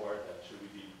Mayor Ford? That should we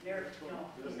be? Mayor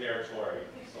Tory,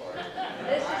 sorry.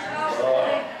 This is how,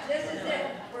 this is it.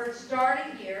 We're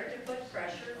starting here to put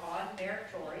pressure on Mayor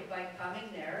Tory by coming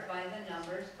there, by the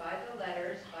numbers, by the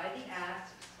letters, by the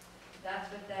asks.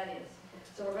 That's what that is.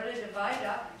 So we're going to divide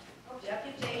up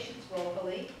deputations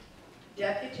locally,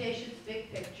 deputations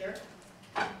big picture.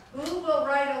 Who will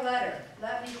write a letter?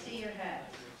 Let me see your hand.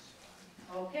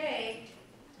 Okay,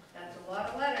 that's a lot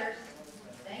of letters.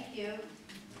 Thank you.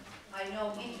 I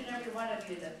know each and every one of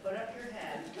you that put up your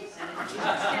hand.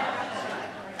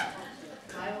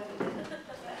 I will do that.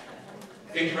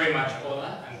 Thank you very much,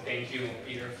 Paula, and thank you,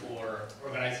 Peter, for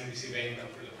organizing this event and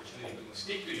for the opportunity to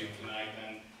speak to you tonight.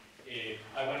 And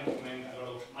I want to commend a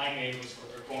lot of my neighbors for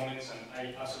their comments, and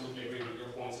I absolutely agree with your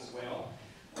points as well.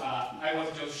 I was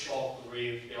just shocked to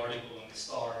read the article on the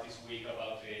Star this week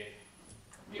about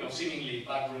the, seemingly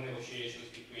backroom negotiations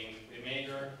between the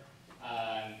mayor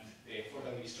and the Ford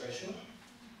administration.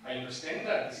 I understand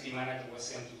that the city manager was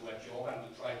sent to do a job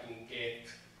and to try to get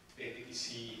the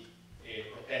TTC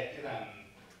protected and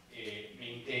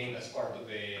maintained as part of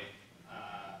the,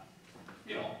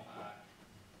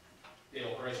 the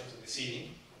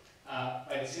city.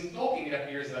 By the same token, it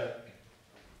appears that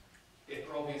the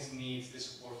province needs the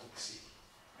support of the city.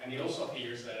 And it also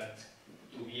appears that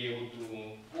to be able to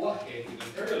go ahead with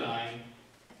the interior line,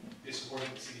 the support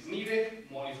of the city is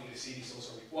needed, money from the city is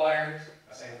also required,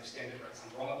 as I understand it, perhaps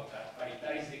I'm wrong about that. But if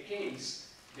that is the case,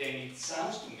 then it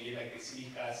sounds to me like the city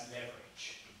has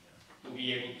leverage to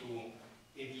be able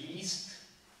to at least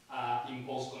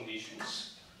impose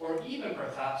conditions, or even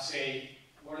perhaps say,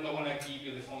 we're not going to give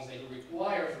you the funds that you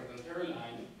require for the interior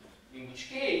line, in which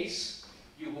case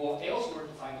you go elsewhere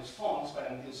to find those funds, but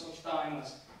until such time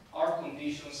as our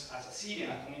conditions as a city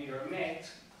and a community are met,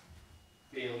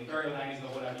 the interior line is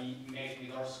not going to be met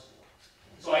with our support.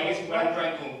 So I guess what I'm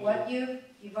trying to...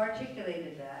 You've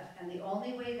articulated that, and the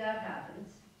only way that happens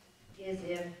is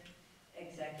if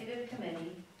executive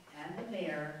committee and the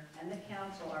mayor and the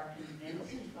council are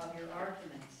convinced of your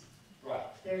arguments. Right.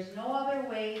 There's no other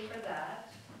way for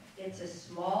that. It's a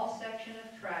small section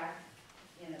of track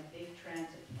in a big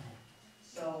transit plan.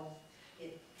 So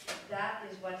that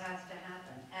is what has to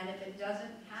happen. And if it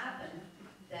doesn't happen,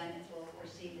 then it will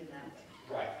proceed in that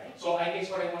way. Right. So I guess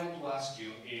what I wanted to ask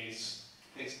you is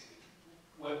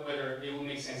whether it would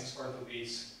make sense as part of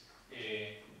this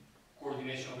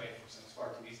coordination of efforts and as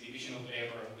part of this division of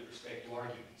labor with respect to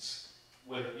arguments,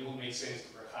 whether it would make sense to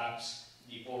perhaps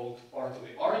devote part of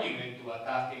the argument to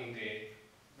attacking the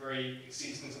very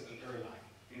existence of the interior line,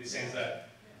 in the sense that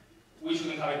we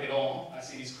shouldn't have it at all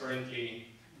as it is currently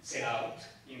set out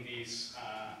in this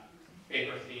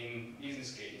paper-thin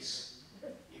business case.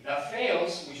 If that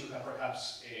fails, we should have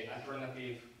perhaps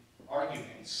alternative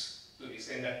arguments to the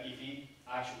extent that if it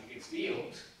actually gets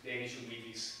built, then it should meet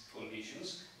these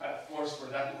conditions. But of course, for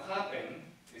that to happen,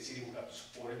 the city would have to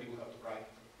support it, it would have to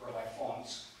provide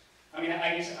funds. I mean,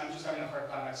 I guess I'm just having a hard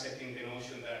time accepting the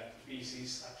notion that this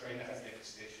is a train that has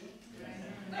devastation.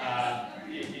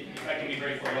 If I can be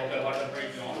very colloquial about that,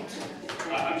 very blunt,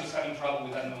 I'm just having trouble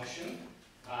with that notion.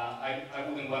 I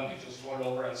wouldn't want to just roll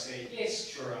over and say, yes,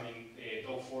 sure, I mean,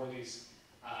 go for this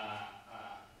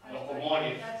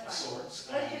locomotive of sorts.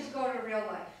 Let's just go to real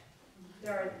life.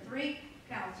 There are 3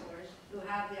 councillors who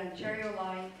have the Ontario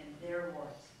line in their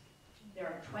wards. There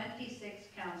are 26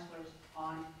 councillors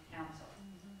on council.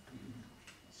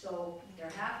 So there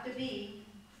have to be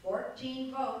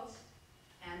 14 votes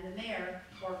and the mayor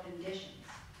for conditions.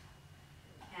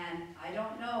 And I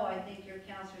don't know, I think your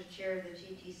councillor's chair of the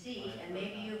TTC, and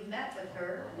maybe you've met with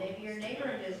her, maybe your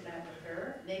neighborhood has met with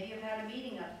her, maybe you've had a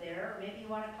meeting up there, or maybe you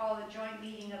want to call a joint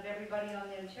meeting of everybody on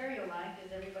the Ontario line,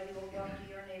 because everybody will go to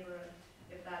your neighborhood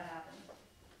if that happens.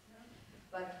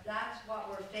 But that's what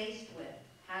we're faced with,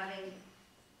 having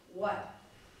what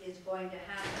is going to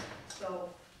happen. So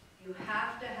you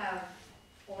have to have,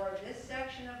 for this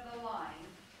section of the line,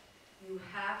 you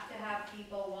have to have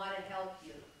people want to help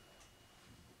you.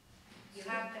 You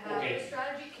have to have... Okay. The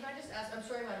strategy, can I just ask, I'm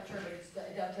sorry, Madam Chair, but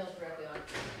it dovetails directly on.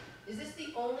 Is this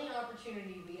the only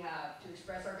opportunity we have to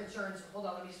express our concerns? Hold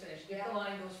on, let me just finish. If the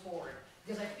line goes forward.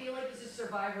 Because I feel like this is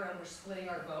Survivor and we're splitting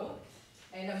our vote.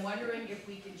 And I'm wondering if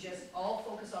we could just all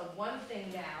focus on one thing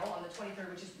now on the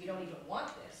 23rd, which is we don't even want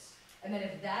this. And then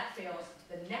if that fails,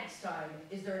 the next time,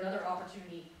 is there another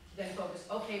opportunity to then focus,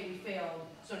 okay, we failed,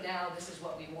 so now this is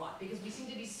what we want? Because we seem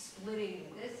to be splitting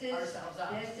ourselves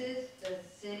up. This is the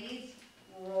city's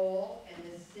role and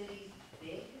the city's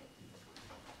big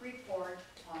report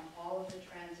on all of the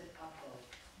transit upload.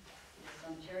 This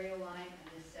Ontario line and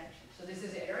this section. So this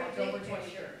is it, Very October big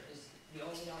 23rd is the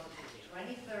only opportunity.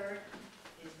 23rd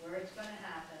is where it's going to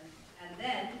happen. And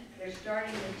then they're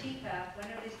starting the TPAP. When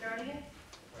are they starting it?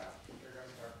 Well, they're going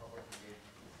to start public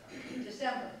engagement.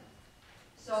 December.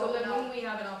 So then wouldn't we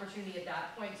have an opportunity at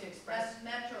that point to express?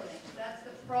 That's Metrolink. That's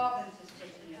the province is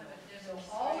taking it. So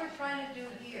all we're trying to do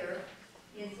here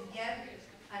is get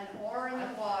an oar in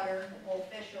the water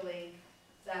officially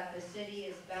that the city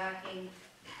is backing,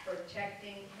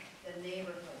 protecting the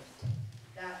neighborhoods.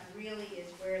 That really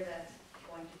is where that's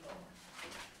going to go.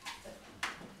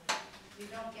 You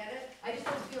don't get it? I just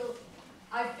don't feel,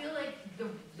 I feel like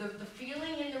the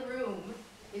feeling in the room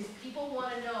is people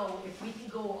want to know if we can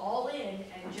go all in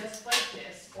and just fight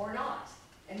this or not.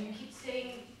 And you keep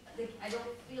saying, I don't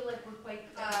feel like we're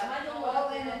quite, go all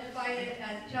in and fight it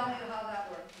and tell me how that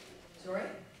works. Sorry?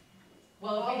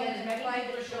 Well, if we get as many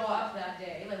people to show up that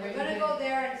day, like we're going to go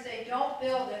there and say, don't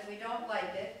build it, we don't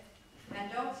like it,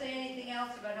 and don't say anything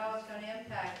else about how it's going to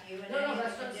impact you. And No,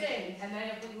 that's what I'm saying. And then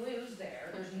if we lose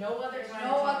there, there's no other time.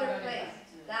 No other place.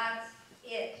 That's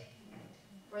it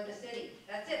for the city.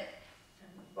 That's it.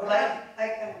 Well, I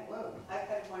kind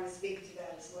of want to speak to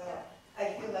that as well.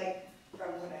 I feel like,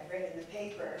 from what I've read in the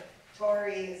paper,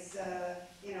 Tory is,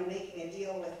 making a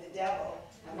deal with the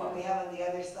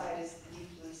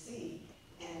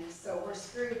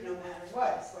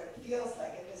was, what it feels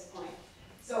like at this point.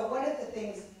 So one of the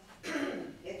things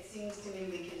it seems to me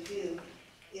we can do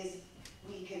is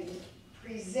we can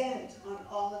present on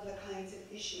all of the kinds of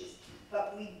issues,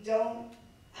 but we don't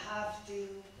have to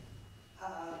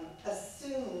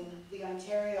assume the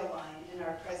Ontario line in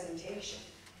our presentation.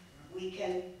 We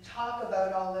can talk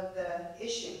about all of the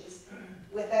issues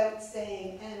without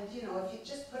saying, and you know, if you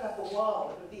just put up a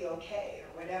wall, it would be okay,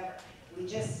 or whatever. We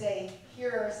just say,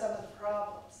 here are some of the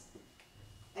problems.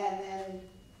 And then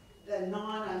the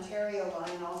non-Ontario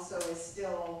line also is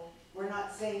still, we're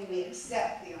not saying we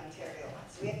accept the Ontario line.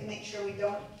 So we have to make sure we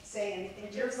don't say anything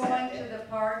to You're accept going it. to the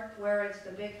part where it's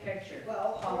the big picture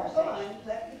Well, hold conversation. on,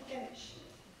 let me finish.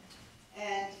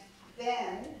 And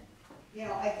then, you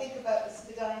know, I think about the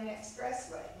Spadina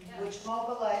Expressway, which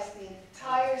mobilized the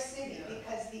entire city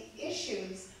because the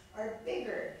issues are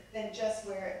bigger than just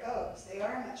where it goes. They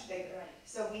are much bigger.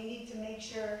 So we need to make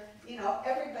sure, you know,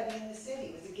 everybody in the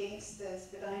city was against the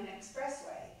Spadina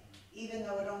Expressway, even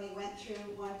though it only went through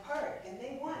one part, and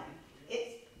they won.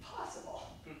 It's possible.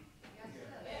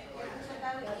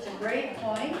 That's a great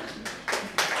point.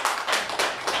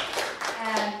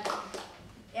 And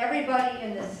everybody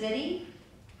in the city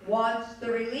wants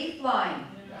the relief line.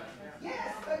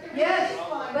 Yes,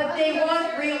 but but they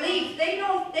want relief. They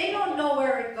don't know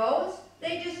where it goes.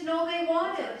 They just know they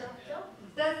want it.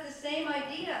 That's the same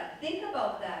idea. Think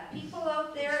about that. People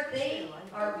out there, they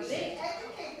are big.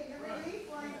 Relief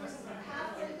line was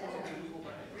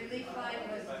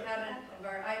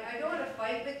I don't want to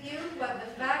fight with you, but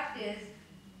the fact is,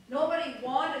 nobody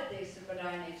wanted the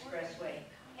Spadina Expressway.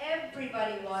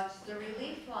 Everybody wants the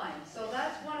relief line. So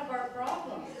that's one of our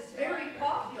problems. It's very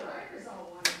popular.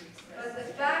 But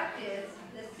the fact is,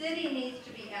 the city needs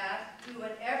to be asked, do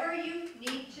whatever you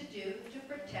need to do to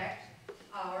protect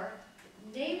our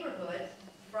neighborhood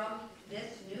from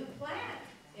this new plan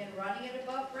in running it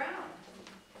above ground.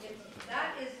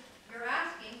 You're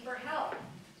asking for help.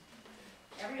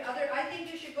 I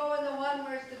think you should go in the one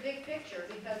where it's the big picture,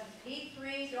 because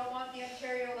P3 don't want the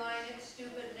Ontario line, it's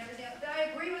stupid and everything else.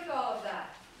 I agree with all of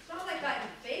that. It's not like I'm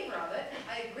in favor of it,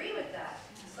 I agree with that.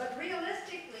 But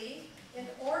realistically, in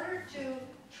order to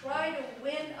try to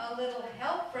win a little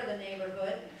help for the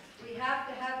neighborhood, we have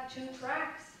to have two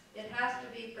tracks. It has to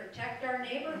be protect our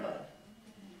neighborhood.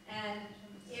 And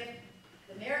if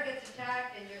the mayor gets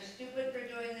attacked and you're stupid for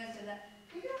doing this and that,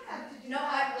 we don't have to do no,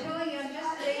 that. I'm telling you, I'm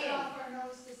just saying. Off our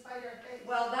nose to spite our face.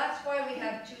 Well, that's why we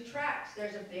have two tracks.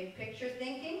 There's a big picture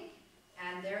thinking,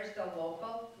 and there's the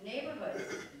local neighborhood.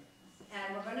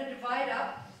 And we're going to divide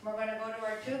up. We're going to go to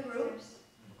our two groups.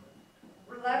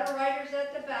 Letter writers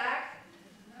at the back.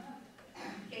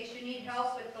 In case you need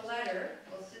help with the letter,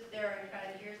 we'll sit there and kind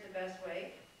of, here's the best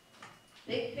way.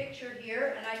 Big picture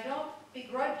here, and I don't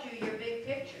begrudge you your big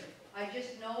picture. I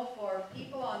just know for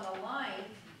people on the line,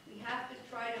 we have to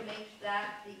try to make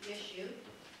that the issue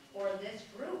for this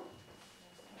group.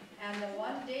 And the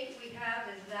one date we have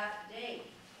is that date.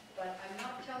 But I'm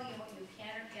not telling you what you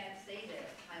can or can't say there.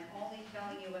 I'm only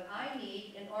telling you what I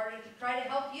need in order to try to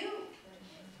help you.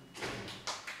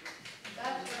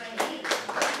 That's what I need.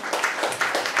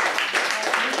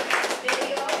 I need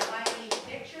video, I need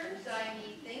pictures, I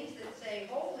need things that say,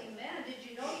 holy man, did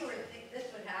you know you were think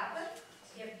this would happen?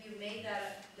 If you made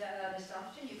that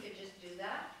assumption, you could just do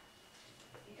that.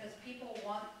 Because people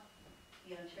want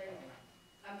the Ontario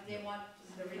line. They want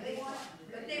the relief line,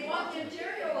 but they want the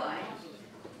Ontario line.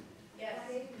 Yes.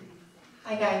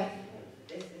 Hi guys.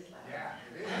 This is loud. Yeah,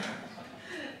 it is.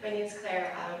 My name's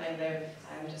Claire.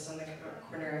 I'm just on the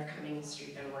corner of Cummings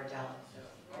Street and Wardell,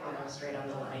 almost right on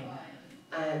the line.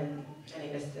 And I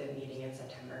missed the meeting in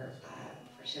September,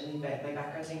 unfortunately, but my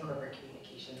background's in corporate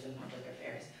communications and public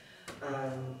affairs.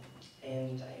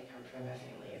 And I come from a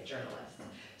family of journalists.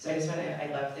 So I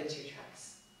love the two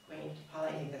tracks point, Paul.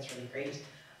 I think that's really great.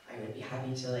 I would be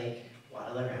happy to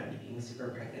waddle around being super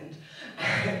pregnant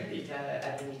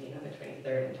at the meeting on the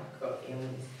 23rd and talk about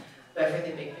families. But for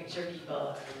the big picture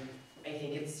people, I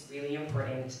think it's really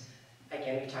important.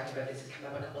 Again, we talked about this, it's come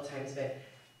up a couple times, but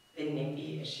the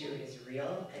NIMBY issue is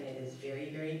real, and it is very,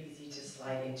 very easy to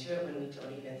slide into it when we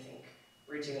don't even think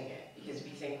we're doing it, because we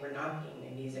think we're not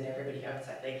being NIMBYs, and everybody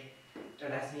outside,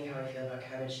 don't ask me how I feel about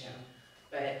Cabbagetown,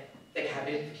 but the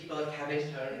people of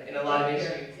Cabbagetown in a lot of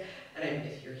issues, and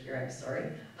if you're here, I'm sorry,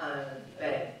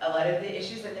 but a lot of the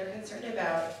issues that they're concerned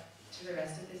about to the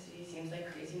rest of the city seems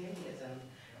like crazy NIMBYism.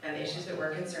 And the issues that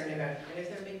we're concerned about, even if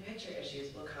they're big picture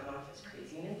issues, will come off as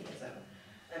crazy NIMBYism.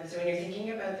 So when you're thinking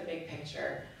about the big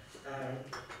picture,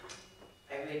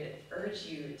 I would urge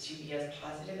you to be as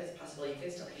positive as possible. You can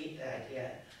still hate the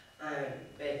idea,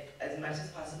 but as much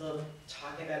as possible,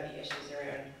 talk about the issues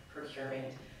around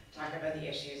procurement, talk about the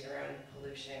issues around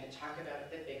pollution, talk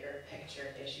about the bigger picture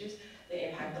issues that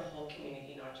impact the whole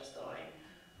community, not just the line.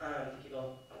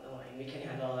 People on the line, we can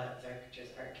handle that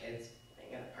with our kids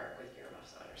playing in the park with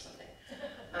earmuffs on or something.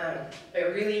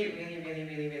 But really, really, really,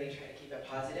 really, really try to keep it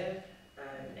positive,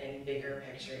 and bigger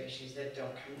picture issues that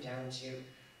don't come down to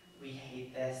we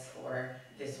hate this or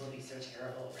this will be so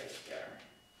terrible right here.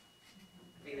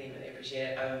 Really, really appreciate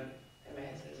it. And my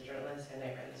husband's a journalist, and I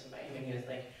ran this one by him, and he was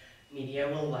like, media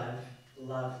will love the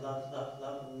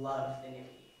NIMBY. Love the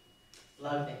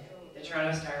NIMBY. The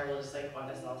Toronto Star will just like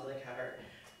want us all to like have our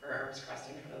arms crossed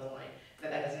in front of the line. But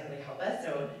that doesn't really help us,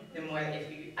 so the more, if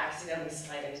we accidentally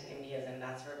slide into NIMBYism,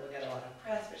 that's where we'll get a lot of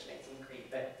press, which might seem great,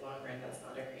 but long run, that's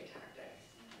not a great tactic.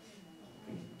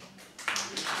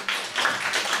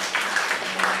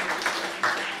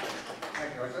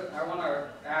 Thank you. I want to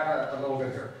add a little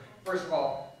bit here. First of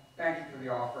all, thank you for the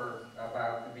offer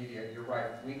about the media. You're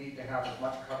right. We need to have as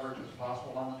much coverage as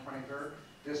possible on the 23rd.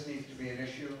 This needs to be an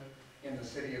issue in the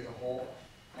city as a whole.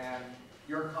 And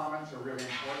your comments are really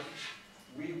important.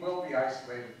 We will be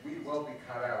isolated. We will be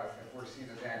cut out if we're seen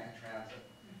as anti-transit.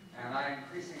 And I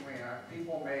increasingly,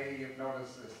 people may have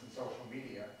noticed this in social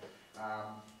media.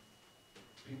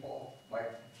 People like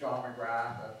John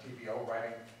McGrath of TVO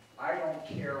writing, I don't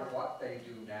care what they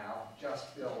do now,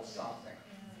 just build something.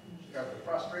 Because the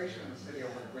frustration in the city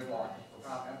over gridlock is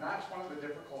profound, and that's one of the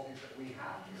difficulties that we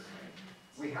have here.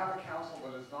 We have a council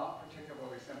that is not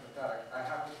particularly sympathetic. I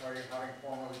have to tell you, having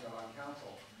formerly been on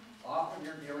council, often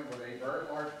you're dealing with a very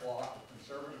large block of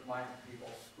conservative-minded people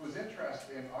whose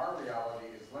interest in our reality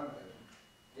is limited.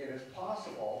 It is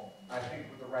possible, I think,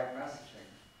 with the right messaging,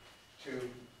 to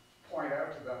point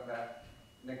out to them that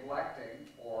neglecting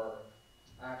or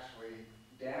actually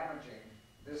damaging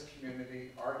this community,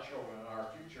 our children, and our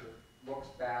future looks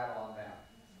bad on them.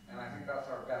 And I think that's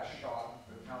our best shot.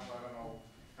 The council, I don't know,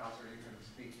 Councillor, you can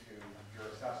speak to your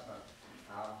assessment.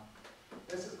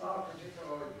 This is not a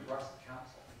particularly progressive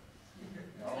council.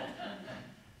 You know?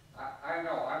 I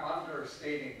know, I'm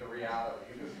understating the reality.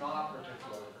 It is not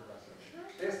particularly progressive.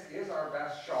 This is our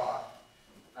best shot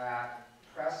at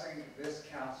pressing this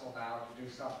council now to do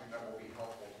something that will be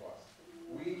helpful to us.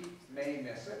 We may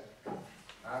miss it.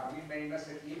 We may miss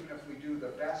it even if we do the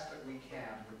best that we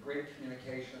can with great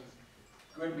communications,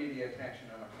 good media attention,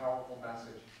 and a powerful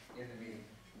message in the meeting.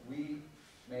 We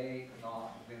may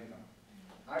not win them.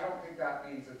 I don't think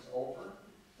that means it's over.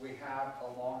 We have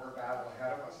a longer battle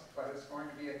ahead of us, but it's going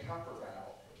to be a tougher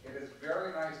battle. It is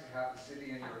very nice to have the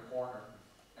city in your corner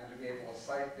and to be able to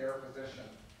cite their position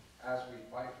as we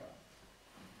fight them.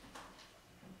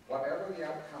 Whatever the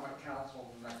outcome at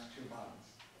council in the next 2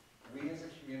 months, we as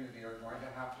a community are going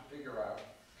to have to figure out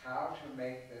how to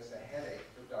make this a headache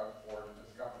for Doug Ford and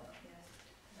his government. Yes.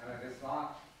 And it is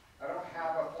not, I don't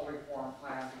have a fully formed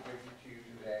plan to give to you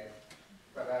today,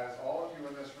 but as all of you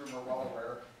in this room are well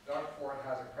aware, Doug Ford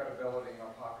has a credibility and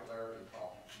a popularity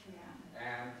problem. Yeah.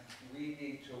 And we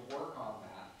need to work on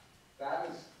that.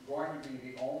 That is going to be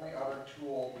the only other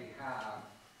tool we have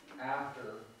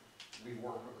after we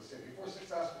work with the city. If we're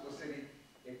successful with the city,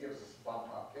 it gives us a bump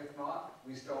up. If not,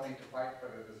 we still need to fight, but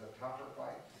it is a tougher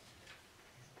fight.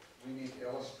 We need to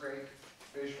illustrate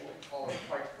visually, call it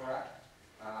quite correct.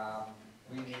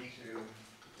 We need to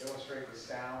illustrate the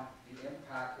sound, the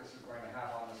impact this is going to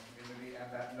have on this community, and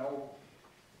that no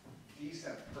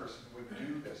decent person would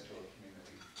do this to a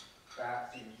community.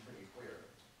 That seems pretty clear.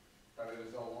 But it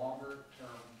is a longer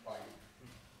term fight.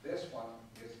 This one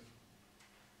is,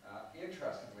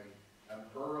 interestingly, an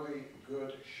early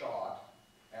good shot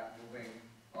at moving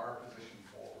our position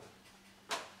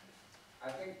forward. I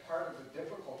think part of the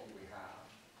difficulty we have,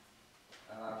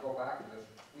 and I'll go back to this,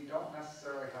 we don't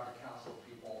necessarily have a council of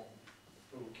people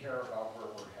who care about where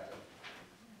we're headed.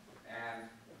 And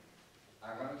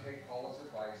I'm going to take Paula's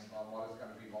advice on what is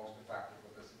going to be most effective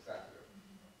with this executive.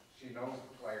 She knows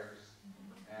the players,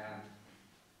 and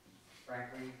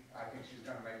frankly, I think she's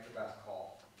going to make the best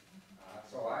call.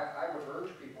 So I would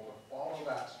urge people to follow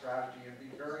that strategy and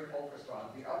be very focused on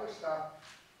it. The other stuff,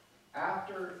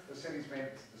 after the city's made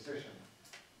this decision,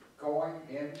 going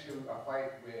into a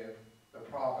fight with the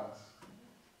province,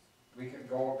 we can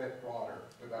go a bit broader,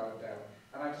 without a doubt.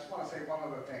 And I just want to say one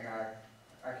other thing,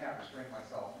 I can't restrain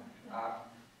myself.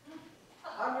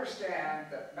 Understand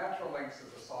that Metrolinx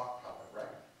is a sock puppet,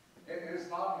 right? It is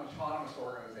not an autonomous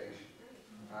organization.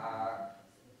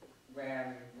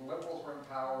 When the Liberals were in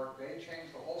power, they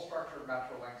changed the whole structure of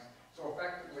Metrolinx, so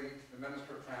effectively the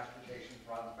Minister of Transportation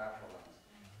runs Metrolinx.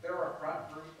 They're a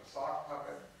front group, a sock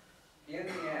puppet. In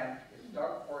the end, it's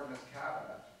Doug Ford and his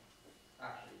cabinet,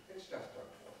 actually, it's just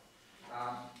Doug Ford,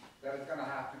 that is going to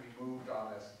have to be moved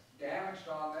on this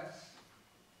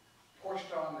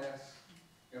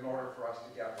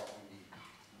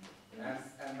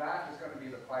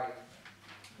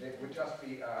It would just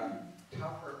be a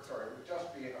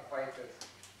fight that's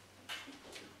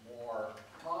more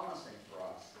promising for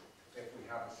us if we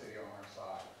have the city on our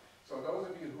side. So those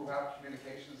of you who have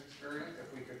communications experience, if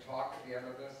we could talk at the end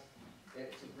of this,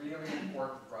 it's really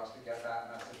important for us to get that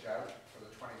message out for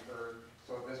the 23rd,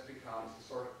 so this becomes the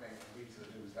sort of thing that leads to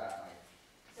the news that night.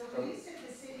 So when you said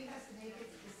the city has to make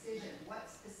its decision, what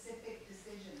specific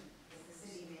decision is the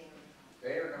city making?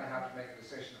 They are going to have to make a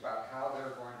decision about how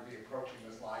they're going to be approaching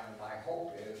this line, and my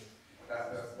hope is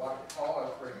that what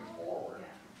Paula is bringing forward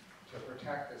to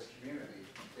protect this community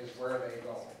is where they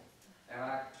go.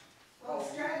 And Well,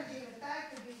 the strategy in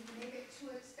fact would be to make it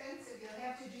too expensive. You'll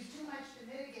have to do too much to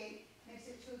mitigate, makes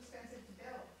it too expensive to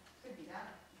build. Could be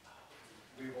that.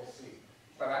 we will see.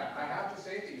 But I have to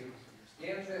say to you,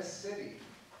 in this city,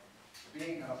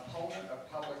 being an opponent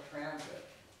of public transit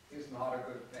is not a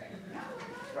good thing.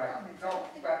 Right? No,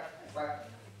 but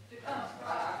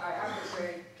I have to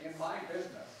say, in my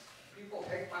business, people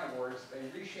take my words,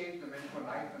 they reshape them into a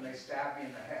knife, and they stab me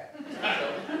in the head. So,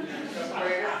 it's just the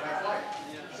way it is, that's life.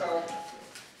 So,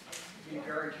 be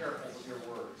very careful with your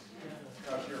words,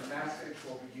 because your message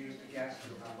will be used against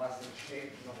you unless it's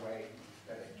shaped in a way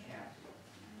that it can't.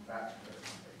 That's good.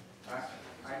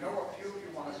 I know a few of you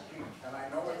want to speak, and I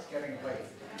know it's getting late.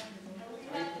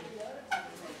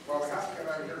 Well, we have to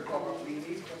get out of here, but we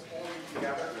need to pull you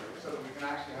together so that we can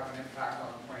actually have an impact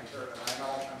on the 23rd. And I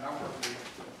know a number of you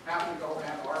have to go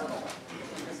and are going.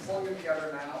 If we can pull you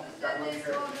together now, that would be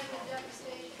great.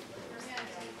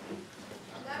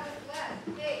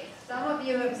 Hey, some of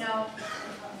you have now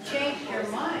changed your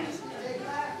mind.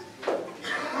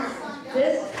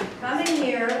 This coming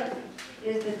here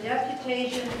is the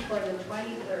deputation for the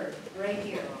 23rd, right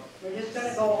here. We're just going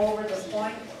to go over the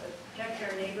point, protect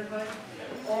our neighborhood.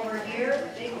 Over here,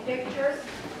 big picture.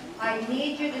 I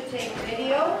need you to take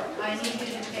video. I need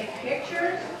you to take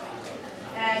pictures.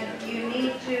 And you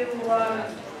need to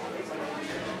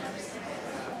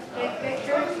take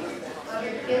pictures of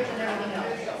your kids and everything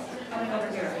else. Coming over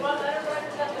here.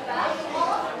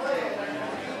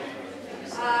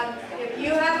 If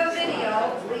you have a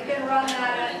video, we can run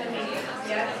that at the meeting.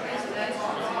 Yes?